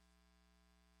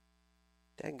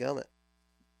 Dadgummit.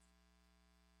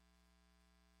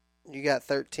 You got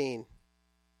 13.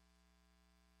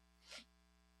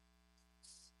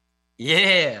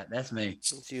 Yeah, that's me.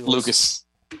 Lucas.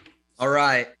 All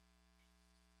right.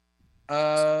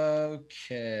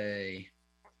 Okay.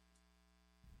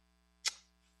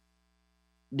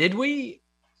 Did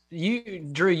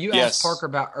Drew, you asked Parker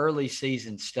about early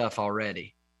season stuff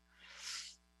already.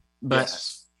 but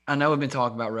Yes. I know we've been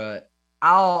talking about rut.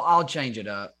 I'll change it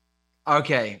up.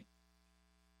 Okay.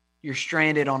 You're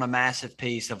stranded on a massive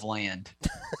piece of land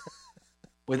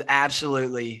with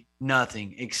absolutely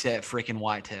nothing except freaking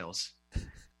whitetails.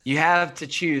 You have to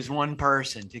choose one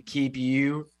person to keep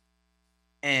you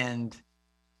and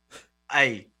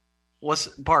hey, what's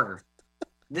Parker?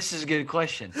 This is a good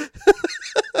question.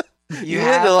 You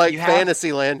into like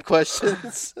Fantasyland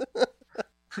questions.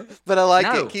 But I like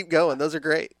it. Keep going. Those are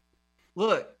great.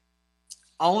 Look,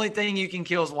 only thing you can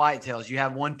kill is whitetails. You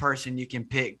have one person you can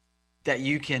pick that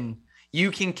you can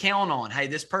count on. Hey,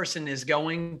 this person is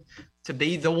going to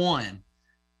be the one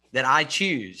that I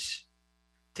choose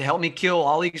to help me kill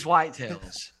all these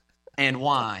whitetails. And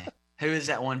why? Who is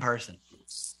that one person?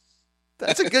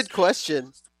 That's a good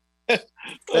question. That's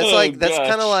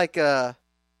kind of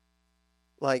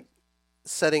like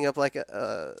setting up like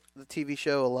the TV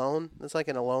show Alone. It's like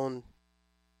an Alone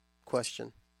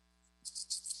question.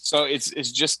 So it's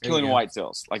just killing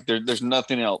whitetails. Like there's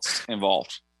nothing else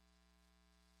involved.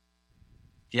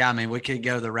 Yeah, I mean, we could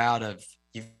go the route of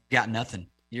you've got nothing.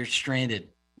 You're stranded.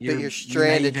 You're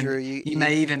stranded, Drew. You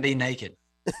may even be naked.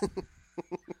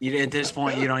 At this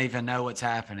point, you don't even know what's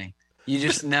happening. You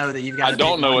just know that you've got. I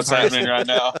don't know what's happening right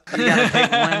now. You got to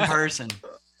pick one person.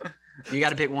 You got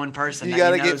to pick one person. You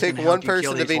got to pick one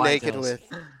person to be naked with.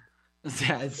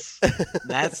 That's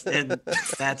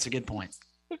a good point.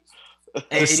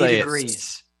 80 Just say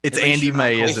degrees. It's Andy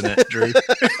May, isn't it, Drew?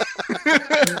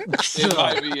 It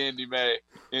might be Andy May.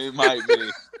 It might be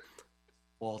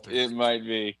Walter. It might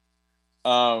be.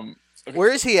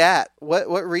 Where is he at? What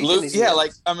region is he in?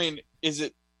 Like I mean, is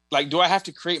it like do I have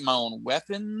to create my own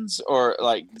weapons or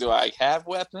like do I have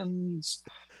weapons?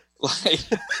 Like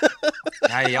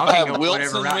hey, y'all can go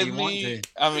whatever route you want to.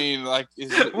 I mean, like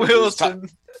Wilson.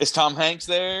 Is Tom Hanks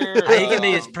there? You can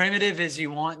be as primitive as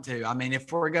you want to. I mean,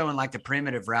 if we're going like the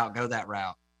primitive route, go that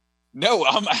route. No,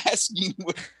 I'm asking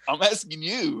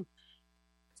you.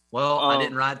 Well, I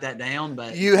didn't write that down,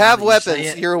 but you have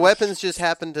weapons. Your weapons just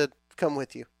happen to come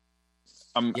with you.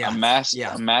 A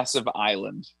massive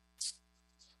island.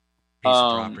 Piece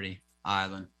of property.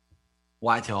 Island.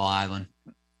 Whitetail Island.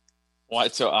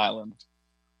 Whitetail Island.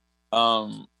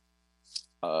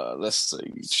 Let's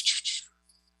see.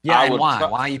 Yeah, and why?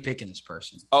 Why are you picking this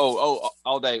person? Oh,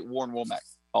 all day. Warren Womack.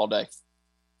 All day.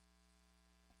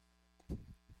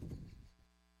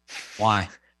 Why?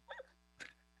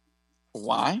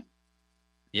 Why?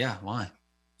 Yeah, why?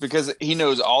 Because he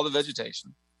knows all the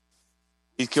vegetation.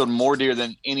 He's killed more deer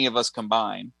than any of us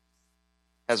combined.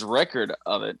 Has record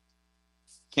of it.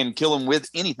 Can kill him with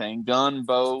anything. Gun,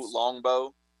 bow,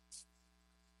 longbow,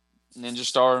 ninja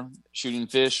star, shooting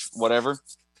fish, whatever.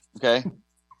 Okay.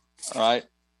 All right.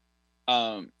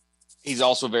 He's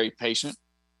also very patient.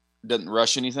 Doesn't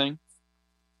rush anything.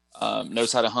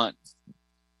 Knows how to hunt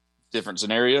different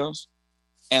scenarios.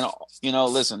 And,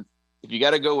 listen, if you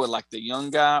got to go with like the young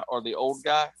guy or the old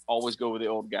guy, always go with the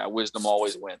old guy. Wisdom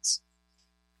always wins.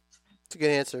 It's a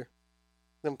good answer.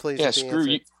 Then please. Yeah, screw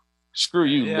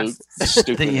you, Luke.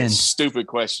 Stupid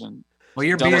question. Well,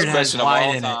 your beard has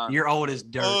white in it. You're old as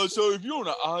dirt. So if you're on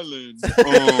an island,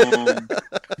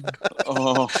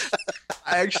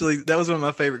 Actually, that was one of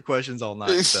my favorite questions all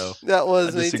night. So that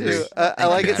was me too. I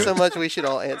like it so much we should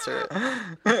all answer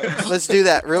it. Let's do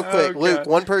that real quick. Okay. Luke,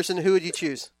 one person, who would you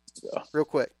choose? Real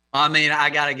quick. I mean, I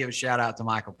got to give a shout out to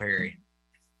Michael Perry.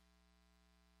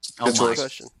 Good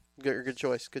question. Good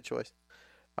choice. Good choice.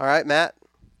 All right, Matt.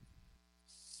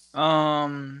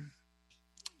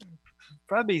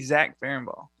 Probably Zach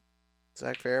Farrenball.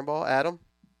 Zach Farrenball. Adam?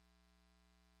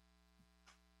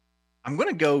 I'm going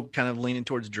to go kind of leaning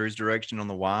towards Drew's direction on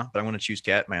the why, but I'm going to choose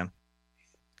Catman.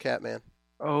 Catman.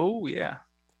 Oh, yeah.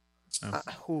 I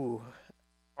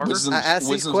ask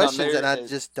these questions and I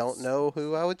just don't know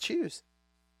who I would choose.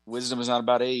 Wisdom is not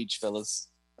about age, fellas.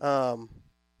 I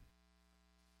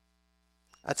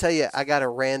tell you, I got a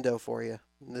rando for you.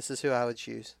 This is who I would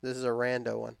choose. This is a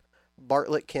rando one.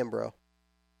 Bartlett Kimbrough.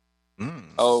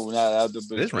 Oh, no, that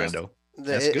is rando.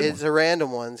 It's a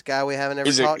random one. This guy we haven't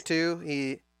ever talked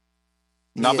to.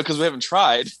 Not because we haven't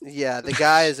tried. Yeah, the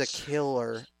guy is a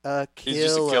killer. He's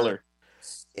just a killer.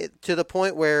 To the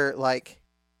point where, like,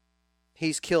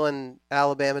 he's killing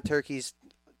Alabama turkeys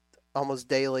almost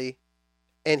daily,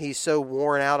 and he's so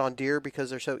worn out on deer because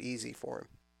they're so easy for him.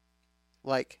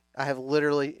 Like, I've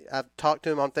talked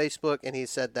to him on Facebook, and he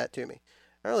said that to me.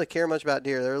 I don't really care much about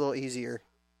deer. They're a little easier.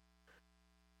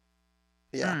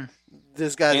 Yeah.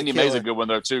 This guy's Andy May's a good one,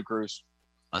 though, too, Cruz.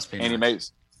 Must be Andy May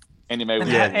was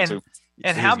too.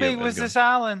 And how big was this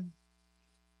island?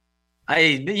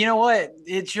 Hey, you know what?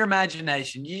 It's your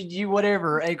imagination. You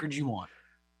whatever acreage you want.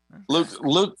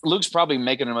 Luke's probably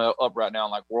making him up right now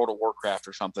in like World of Warcraft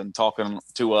or something, talking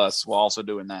to us while also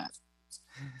doing that.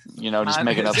 Just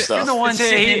making up stuff. You're the one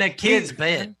sitting in a kid's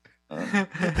bed. You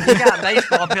got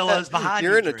baseball pillows behind you.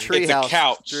 You're in a tree house,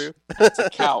 couch. Drew. It's a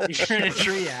couch. You're in a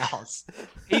tree house.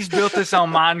 He's built this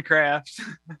on Minecraft.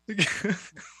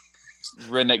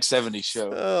 Redneck 70s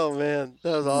show. Oh man,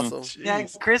 that was awesome. Yeah,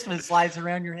 Christmas lights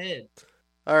around your head.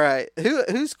 All right,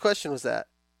 whose question was that?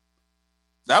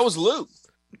 That was Luke.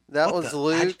 That was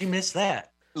Luke. How'd you miss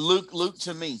that? Luke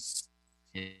to me.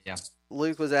 Yeah.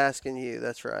 Luke was asking you.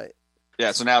 That's right.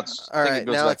 Yeah. So now it's All right.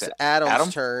 Now like it's that.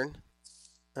 Adam's turn.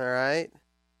 All right,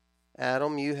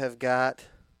 Adam, you have got.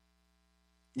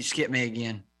 You skipped me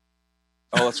again.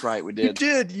 Oh, that's right. We did.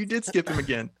 You did skip him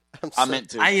again. I meant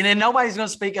to. And then nobody's gonna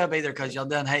speak up either because y'all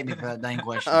done hate me for that dang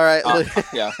question. All right, Luke.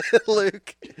 Yeah.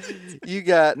 Luke, you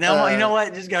got. No, you know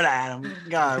what? Just go to Adam.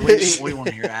 God, we want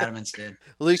to hear Adam instead.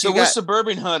 Luke, So you we're got.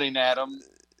 suburban hunting, Adam.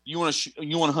 You want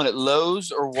to hunt at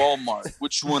Lowe's or Walmart?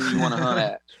 Which one do you want to hunt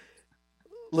at?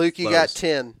 Luke, you Lowe's. got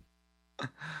 10.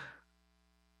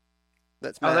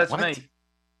 That's Matt. Oh, that's What? me.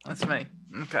 That's me.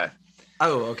 Okay.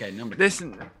 Oh, okay. Number This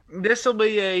will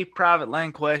be a private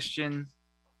land question.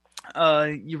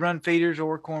 You run feeders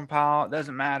or corn pile, it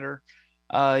doesn't matter.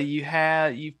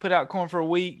 You've put out corn for a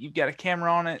week, you've got a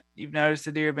camera on it, you've noticed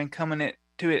the deer have been coming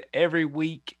to it every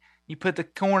week. You put the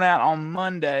corn out on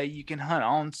Monday, you can hunt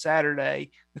on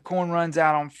Saturday. The corn runs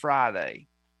out on Friday.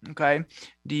 Okay.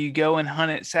 Do you go and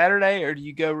hunt it Saturday or do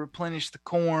you go replenish the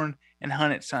corn and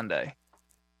hunt it Sunday?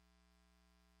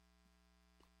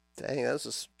 Dang, that was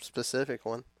a specific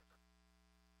one.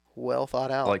 Well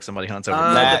thought out. Like somebody hunts over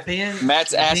Matt- depends.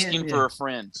 Matt's asking for a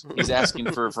friend. He's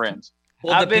asking for a friend.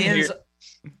 Well, I've been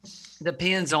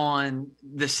depends on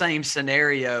the same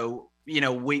scenario,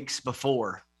 weeks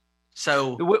before.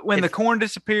 So When the corn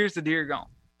disappears, the deer are gone.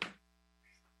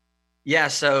 yeah,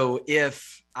 so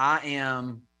if I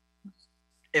am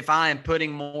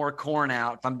putting more corn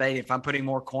out, if I'm putting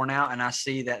more corn out and I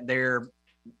see that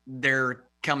they're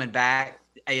coming back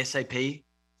ASAP,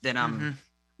 then I'm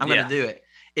going to do it.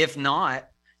 If not,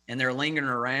 and they're lingering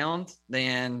around,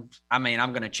 then I'm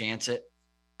going to chance it.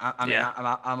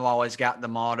 I've always got the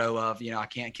motto of, I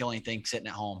can't kill anything sitting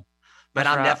at home, but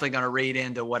That's I'm right. definitely going to read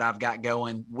into what I've got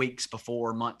going weeks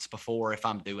before, months before, if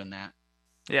I'm doing that.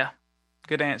 Yeah.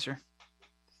 Good answer.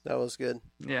 That was good.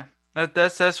 Yeah.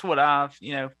 That's what I've,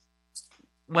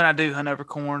 when I do hunt over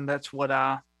corn, that's what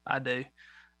I do.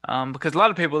 Because a lot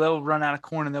of people, they'll run out of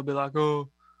corn and they'll be like, oh,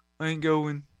 I ain't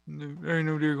going. There ain't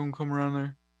no deer going to come around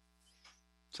there.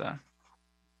 So,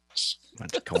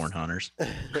 bunch of corn hunters.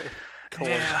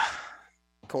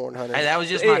 Corn hunter. Hey, that was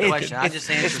just my It- question. I it's- just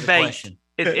it's answered the bait. question.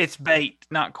 it's bait,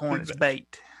 not corn. It's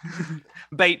bait.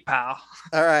 Bait pile.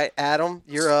 All right, Adam,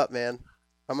 you're up, man.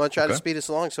 I'm going to try to Okay. speed us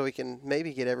along so we can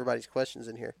maybe get everybody's questions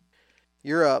in here.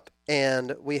 You're up,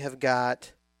 and we have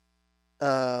got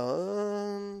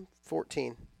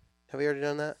 14. Have we already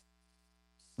done that?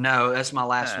 No, that's my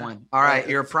last one. All right. Oh,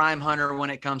 You're a prime hunter when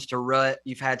it comes to rut.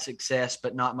 You've had success,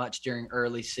 but not much during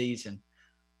early season.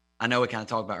 I know we kind of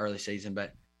talked about early season,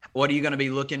 but what are you going to be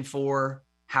looking for?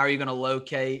 How are you going to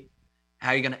locate? How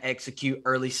are you going to execute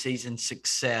early season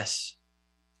success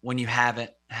when you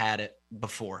haven't had it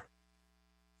before?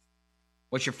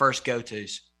 What's your first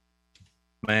go-tos?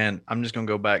 Man, I'm just going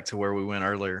to go back to where we went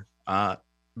earlier.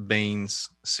 Beans,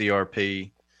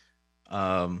 CRP,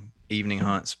 evening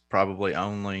hunts probably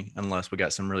only unless we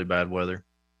got some really bad weather.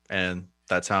 And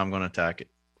that's how I'm going to attack it.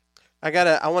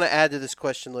 I want to add to this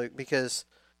question, Luke, because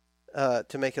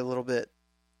to make it a little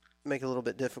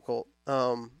bit difficult.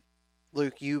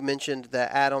 Luke, you mentioned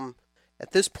that Adam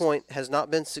at this point has not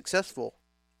been successful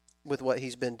with what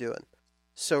he's been doing.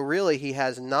 So really he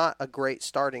has not a great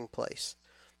starting place.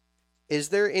 Is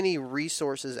there any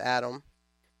resources, Adam,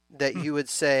 that you would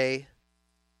say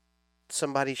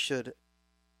somebody should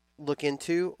look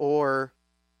into, or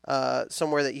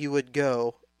somewhere that you would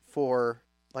go for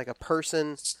like a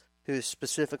person who's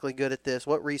specifically good at this?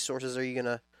 What resources are you going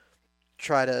to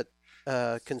try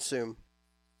to consume?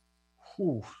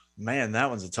 Whew, man, that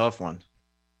one's a tough one.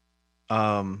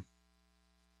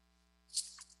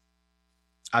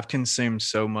 I've consumed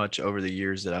so much over the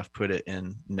years that I've put it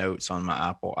in notes on my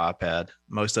Apple iPad.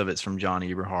 Most of it's from John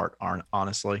Eberhart,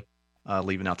 honestly,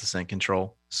 leaving out the scent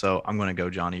control. So I'm going to go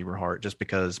John Eberhart just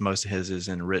because most of his is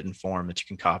in written form that you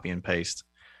can copy and paste.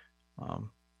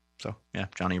 So yeah,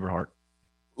 John Eberhart.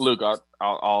 Luke, I'll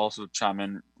also chime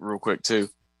in real quick too.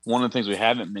 One of the things we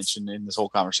haven't mentioned in this whole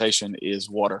conversation is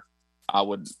water. I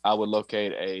would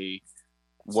locate a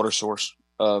water source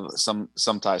of some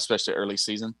type, especially early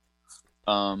season.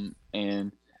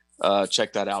 And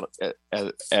check that out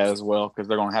as well, because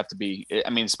they're going to have to be. I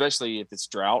mean, especially if it's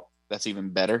drought, that's even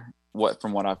better.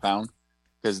 From what I found,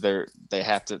 because they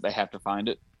have to find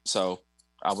it. So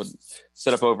I would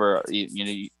set up over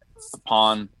a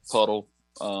pond, puddle,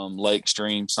 lake,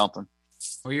 stream, something.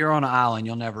 Well, you're on an island,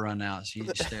 you'll never run out, so you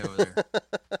just stay over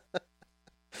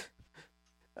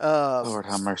there. Lord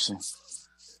have mercy.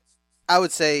 I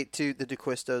would say too, the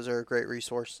DeQuistos are a great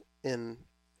resource in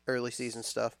early season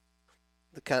stuff.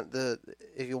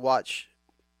 If you watch,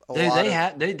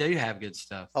 they do have good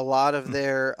stuff. A lot of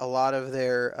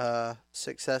their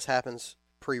success happens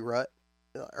pre-rut,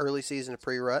 early season to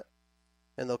pre-rut,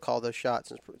 and they'll call those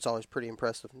shots. It's always pretty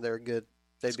impressive. They're good.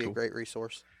 They'd be cool. A great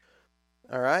resource.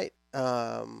 All right,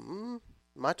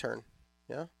 my turn.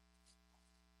 Yeah.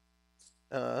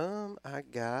 I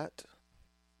got.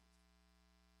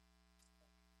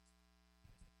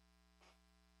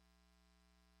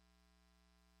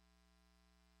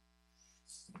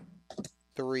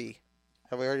 Three.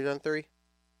 Have we already done three?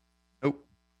 Nope.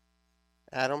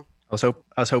 Adam? I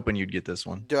was hoping you'd get this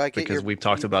one. Do I get because we've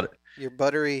talked about it. Your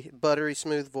buttery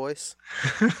smooth voice?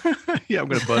 Yeah, I'm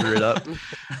going to butter it up.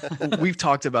 We've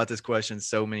talked about this question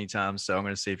so many times, so I'm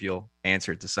going to see if you'll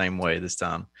answer it the same way this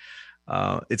time.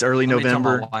 It's early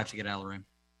November. Tell my wife to get out of the room.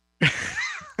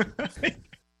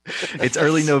 It's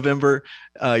early November.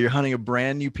 You're hunting a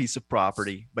brand new piece of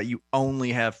property, but you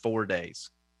only have 4 days.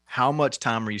 How much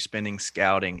time are you spending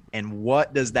scouting, and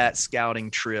what does that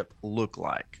scouting trip look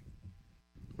like?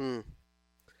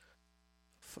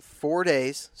 4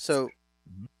 days. So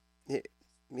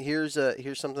here's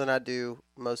something I do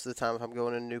most of the time if I'm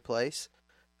going to a new place.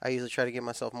 I usually try to give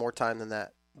myself more time than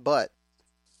that. But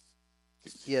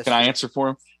yes. Can I answer for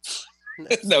him?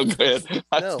 No, go ahead.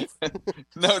 No.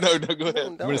 No, go ahead. No.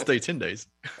 I'm going to stay 10 days.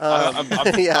 I'm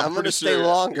going to stay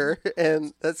longer,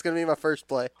 and that's going to be my first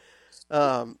play.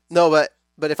 No,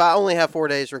 but if I only have 4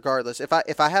 days, regardless, if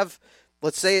I have,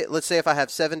 let's say if I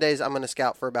have 7 days, I'm going to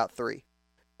scout for about 3.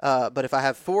 But if I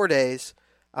have 4 days,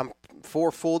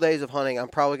 4 full days of hunting, I'm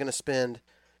probably going to spend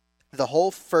the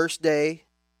whole first day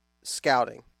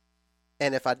scouting.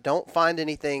 And if I don't find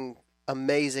anything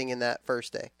amazing in that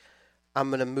first day, I'm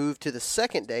going to move to the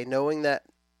second day, knowing that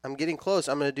I'm getting close.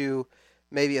 I'm going to do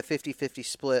maybe a 50-50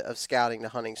 split of scouting to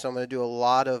hunting. So I'm going to do a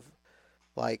lot of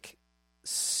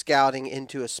scouting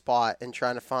into a spot and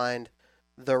trying to find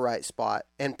the right spot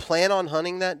and plan on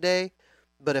hunting that day.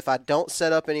 But if I don't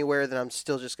set up anywhere, then I'm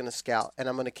still just going to scout, and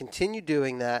I'm going to continue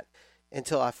doing that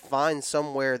until I find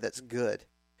somewhere that's good.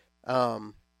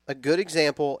 A good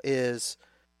example is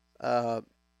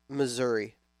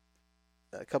Missouri.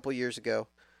 A couple years ago,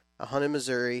 I hunted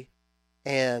Missouri,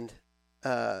 and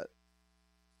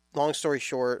long story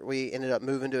short, we ended up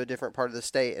moving to a different part of the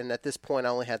state, and at this point, I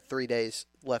only had 3 days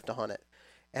left to hunt it.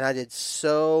 And I did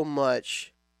so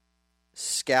much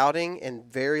scouting and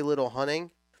very little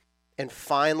hunting. And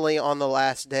finally, on the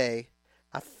last day,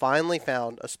 I finally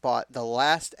found a spot the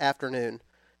last afternoon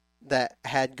that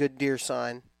had good deer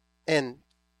sign. And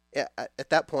at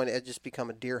that point, it had just become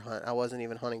a deer hunt. I wasn't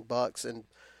even hunting bucks in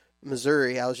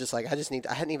Missouri. I was just like, I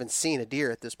hadn't even seen a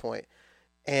deer at this point.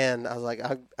 And I was like,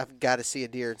 I've got to see a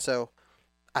deer. And so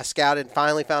I scouted and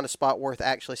finally found a spot worth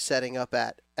actually setting up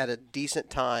at a decent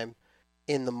time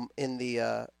in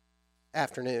the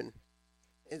afternoon.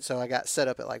 And so I got set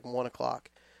up at 1 o'clock.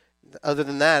 Other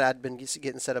than that, I'd been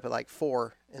getting set up at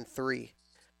 4 and 3,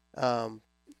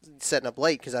 setting up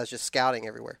late because I was just scouting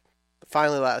everywhere. But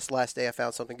finally, last day, I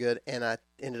found something good, and I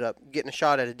ended up getting a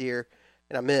shot at a deer,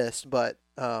 and I missed, but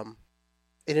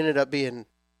it ended up being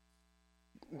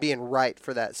right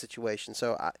for that situation.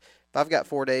 So if I've got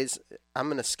 4 days, I'm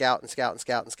going to scout and scout and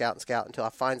scout and scout and scout until I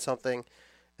find something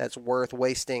that's worth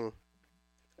wasting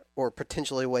or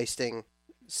potentially wasting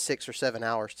 6 or 7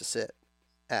 hours to sit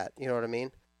at. You know what I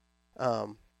mean?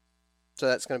 So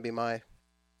that's going to be my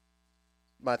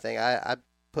thing. I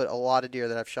put a lot of deer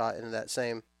that I've shot into that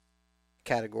same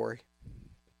category.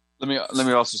 Let me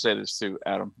also say this too,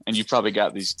 Adam, and you probably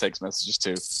got these text messages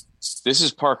too. This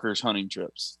is Parker's hunting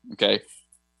trips. Okay.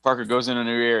 Parker goes in a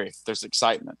new area. There's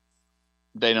excitement.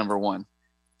 Day number 1.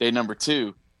 Day number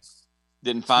 2,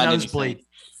 didn't find anything.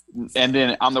 And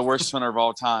then I'm the worst hunter of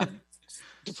all time.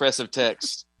 Depressive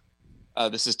text.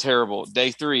 This is terrible.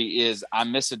 Day 3 is I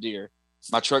miss a deer.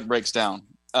 My truck breaks down.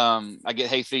 I get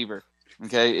hay fever.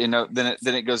 Okay. Then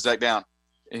it goes back down,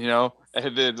 and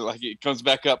then it comes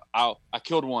back up. I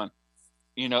killed one,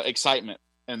 excitement.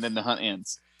 And then the hunt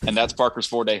ends. And that's Parker's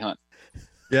 4-day hunt.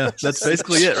 Yeah, that's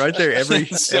basically it right there. Every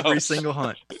So- single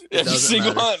hunt. Every doesn't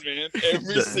single matter. hunt, man.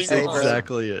 Every That's single hunt.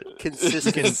 exactly it.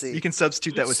 Consistency. You can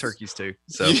substitute that with turkeys too.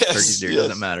 So Yes, turkeys, deer, yes.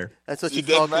 doesn't matter. That's what It you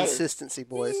call doesn't matter. consistency,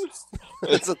 boys.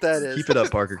 That's what that is. Keep it up,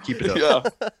 Parker. Keep it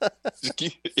up. Yeah.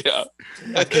 Just yeah.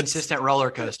 A consistent roller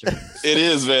coaster. It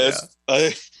is, man.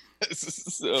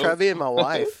 So- Try being my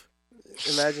wife.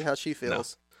 Imagine how she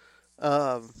feels.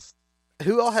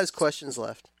 Who all has questions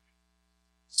left?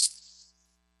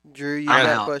 Drew, you I'm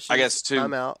got out. questions? I guess two.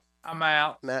 I'm out. I'm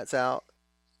out. Matt's out.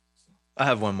 I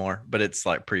have one more, but it's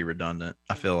like pretty redundant.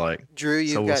 I feel like Drew,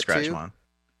 you've so we'll got scratch two. mine.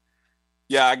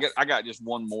 Yeah, I got just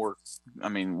one more. I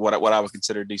mean, what I would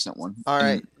consider a decent one. All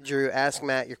right, Drew, ask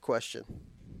Matt your question.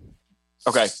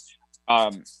 Okay.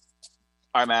 All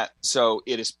right, Matt. So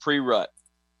it is pre-rut.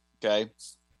 Okay.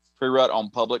 Pre-rut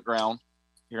on public ground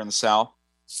here in the South.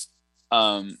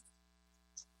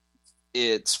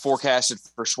 It's forecasted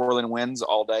for swirling winds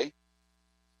all day.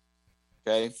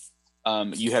 Okay.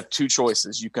 You have two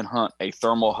choices. You can hunt a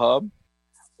thermal hub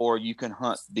or you can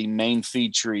hunt the main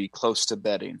feed tree close to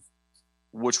bedding.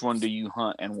 Which one do you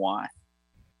hunt and why?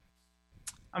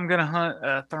 I'm gonna hunt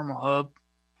a thermal hub.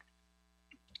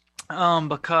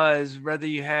 Because whether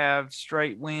you have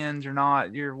straight winds or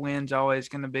not, your wind's always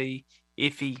going to be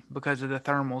iffy because of the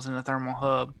thermals in the thermal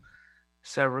hub.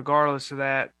 So regardless of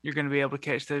that, you're going to be able to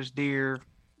catch those deer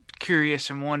curious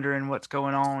and wondering what's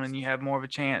going on, and you have more of a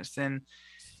chance than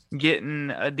getting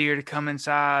a deer to come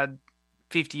inside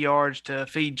 50 yards to a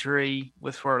feed tree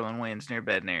with swirling winds near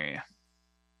bedding area.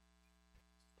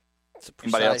 It's a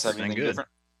Anybody else precise, have anything Good. different?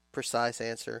 precise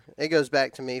answer. It goes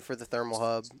back to me for the thermal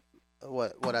hub,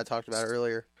 what I talked about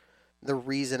earlier. The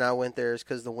reason I went there is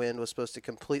because the wind was supposed to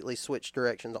completely switch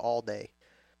directions all day.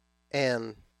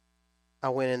 And I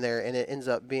went in there, and it ends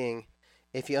up being,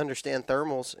 if you understand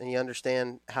thermals and you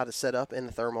understand how to set up in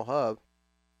the thermal hub,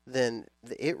 then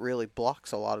it really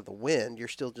blocks a lot of the wind. You're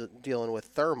still dealing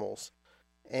with thermals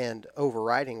and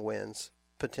overriding winds,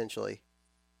 potentially.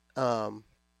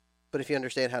 But if you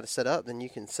understand how to set up, then you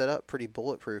can set up pretty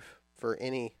bulletproof for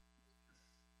any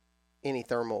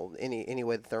thermal, any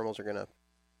way the thermals are going to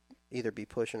either be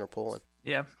pushing or pulling.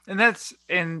 Yeah. And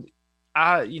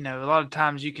a lot of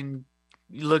times you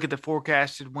look at the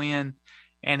forecasted wind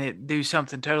and it do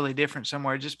something totally different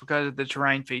somewhere just because of the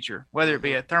terrain feature, whether it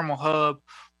be a thermal hub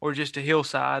or just a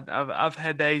hillside. I've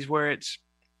had days where it's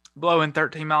blowing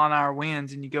 13-mile-an-hour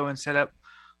winds and you go and set up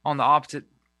on the opposite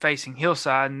facing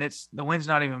hillside and the wind's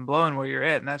not even blowing where you're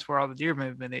at, and that's where all the deer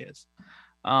movement is.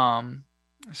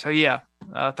 So yeah,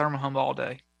 thermal hub all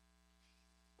day.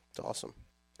 It's awesome.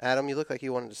 Adam, you look like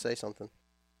you wanted to say something.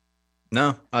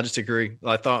 No, I just agree.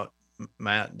 I thought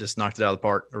Matt just knocked it out of the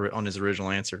park on his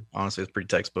original answer. Honestly, it's pretty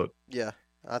textbook. Yeah,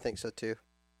 I think so too.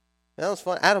 That was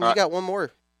fun. Adam, All you right. got one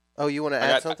more. Oh, you want to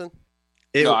add something?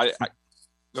 No,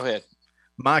 go ahead.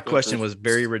 My question Drew. was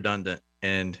very redundant,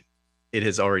 and it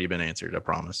has already been answered. I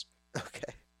promise.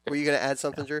 Okay. Were you going to add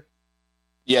something, Drew?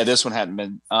 Yeah, this one hadn't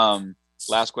been.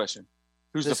 Last question.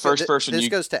 Who's the first person This you?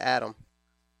 goes to Adam.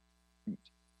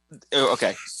 Oh,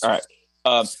 okay, all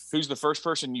right. Who's the first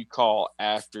person you call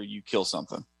after you kill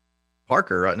something?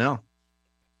 Parker right now.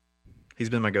 He's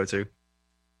been my go-to.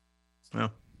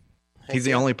 Well, he's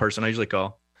the Okay. only person I usually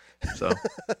call. So,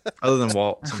 other than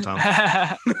Walt, sometimes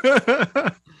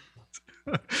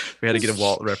we had to get a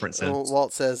Walt reference in. Well,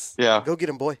 Walt says, Yeah, "Go get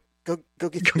him, boy. Go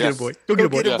get him." Go get him, boy. Go get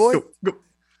him, boy. get him, boy. Go.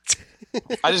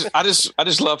 I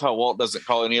just love how Walt doesn't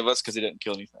call any of us because he didn't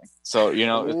kill anything. So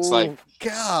it's Ooh, like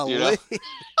golly, you know?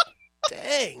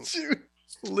 dang. Shoot,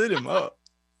 lit him up.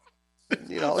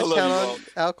 You I always love count you, on. Walt.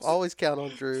 I'll always count on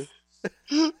Drew.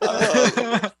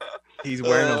 He's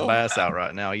wearing Oh. a bass out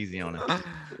right now. Easy on him.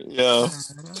 Yeah.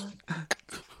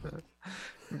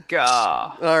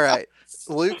 God. All right,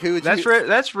 Luke. Who would That's you?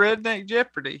 that's Redneck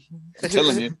Jeopardy. I'm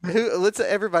telling you. Let's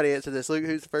everybody answer this. Luke,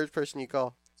 who's the first person you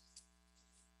call?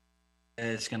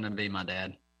 It's gonna be my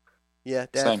dad. Yeah,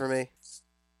 Dad Same. for me.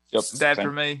 Yep. That same.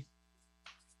 for me.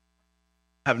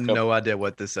 I have no idea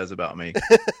what this says about me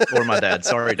or my dad.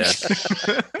 Sorry, Dad.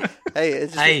 Hey, it,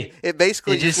 just, Hey, it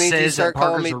basically It just means you says that start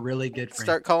calling Parker's me. a really good friend.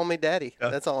 Start calling me Daddy. Yeah.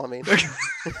 That's all I mean.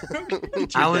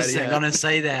 I was Daddy hat. gonna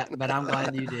say that, but I'm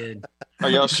glad you did. Are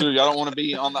y'all sure y'all don't want to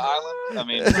be on the island? I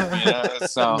mean,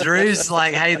 so Drew's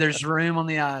like, hey, there's room on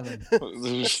the island.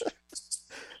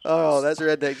 Oh, that's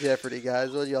Redneck Jeopardy, guys.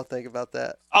 What do y'all think about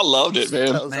that? I loved it,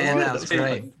 man. That was Man, fun. that was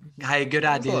great. Hey, good a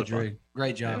idea, lot of fun. Drew.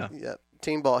 Great job. Yeah.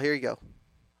 Team ball. Here you go.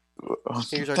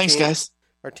 Here's our Thanks, team. guys.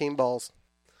 Our team balls.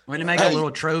 Way to make Hey. a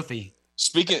little trophy.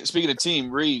 Speaking of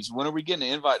team, Reeves, when are we getting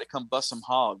an invite to come bust some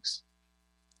hogs?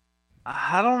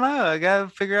 I don't know. I got to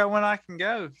figure out when I can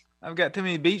go. I've got too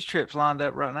many beach trips lined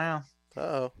up right now.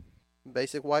 Uh-oh.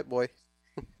 Basic white boy.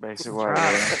 Basic white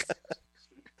boy.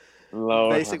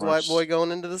 Lord Basic white boy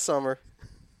going into the summer.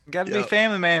 Got to be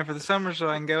family man for the summer so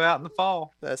I can go out in the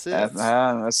fall. That's it.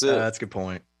 That's it. That's a good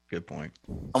point. Good point.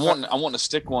 I want to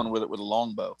stick one with it with a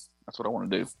longbow. That's what I want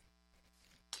to do.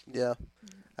 Yeah.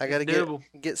 I got to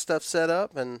get stuff set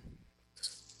up, and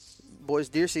boys,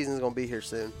 deer season is going to be here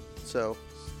soon. So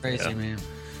Crazy, man.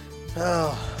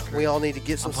 Oh, we all need to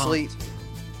get some I'm pumped. sleep.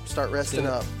 Start resting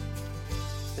up.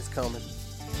 It's coming.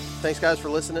 Thanks, guys, for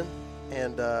listening.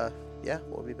 And,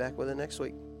 we'll be back with it next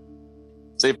week.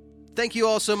 See you. Thank you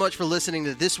all so much for listening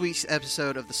to this week's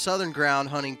episode of the Southern Ground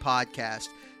Hunting Podcast.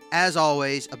 As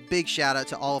always, a big shout out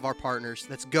to all of our partners.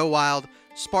 That's Go Wild,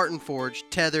 Spartan Forge,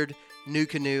 Tethered, New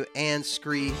Canoe, and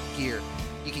Scree Gear.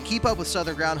 You can keep up with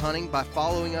Southern Ground Hunting by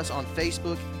following us on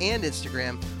Facebook and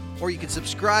Instagram, or you can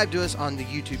subscribe to us on the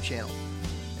YouTube channel.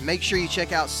 And make sure you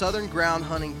check out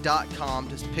southerngroundhunting.com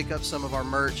to pick up some of our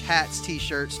merch, hats,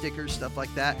 t-shirts, stickers, stuff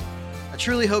like that. I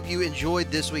truly hope you enjoyed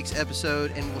this week's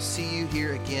episode, and we'll see you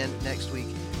here again next week.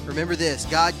 Remember this,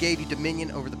 God gave you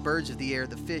dominion over the birds of the air,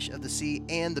 the fish of the sea,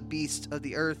 and the beasts of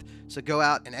the earth, so go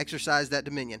out and exercise that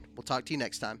dominion. We'll talk to you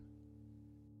next time.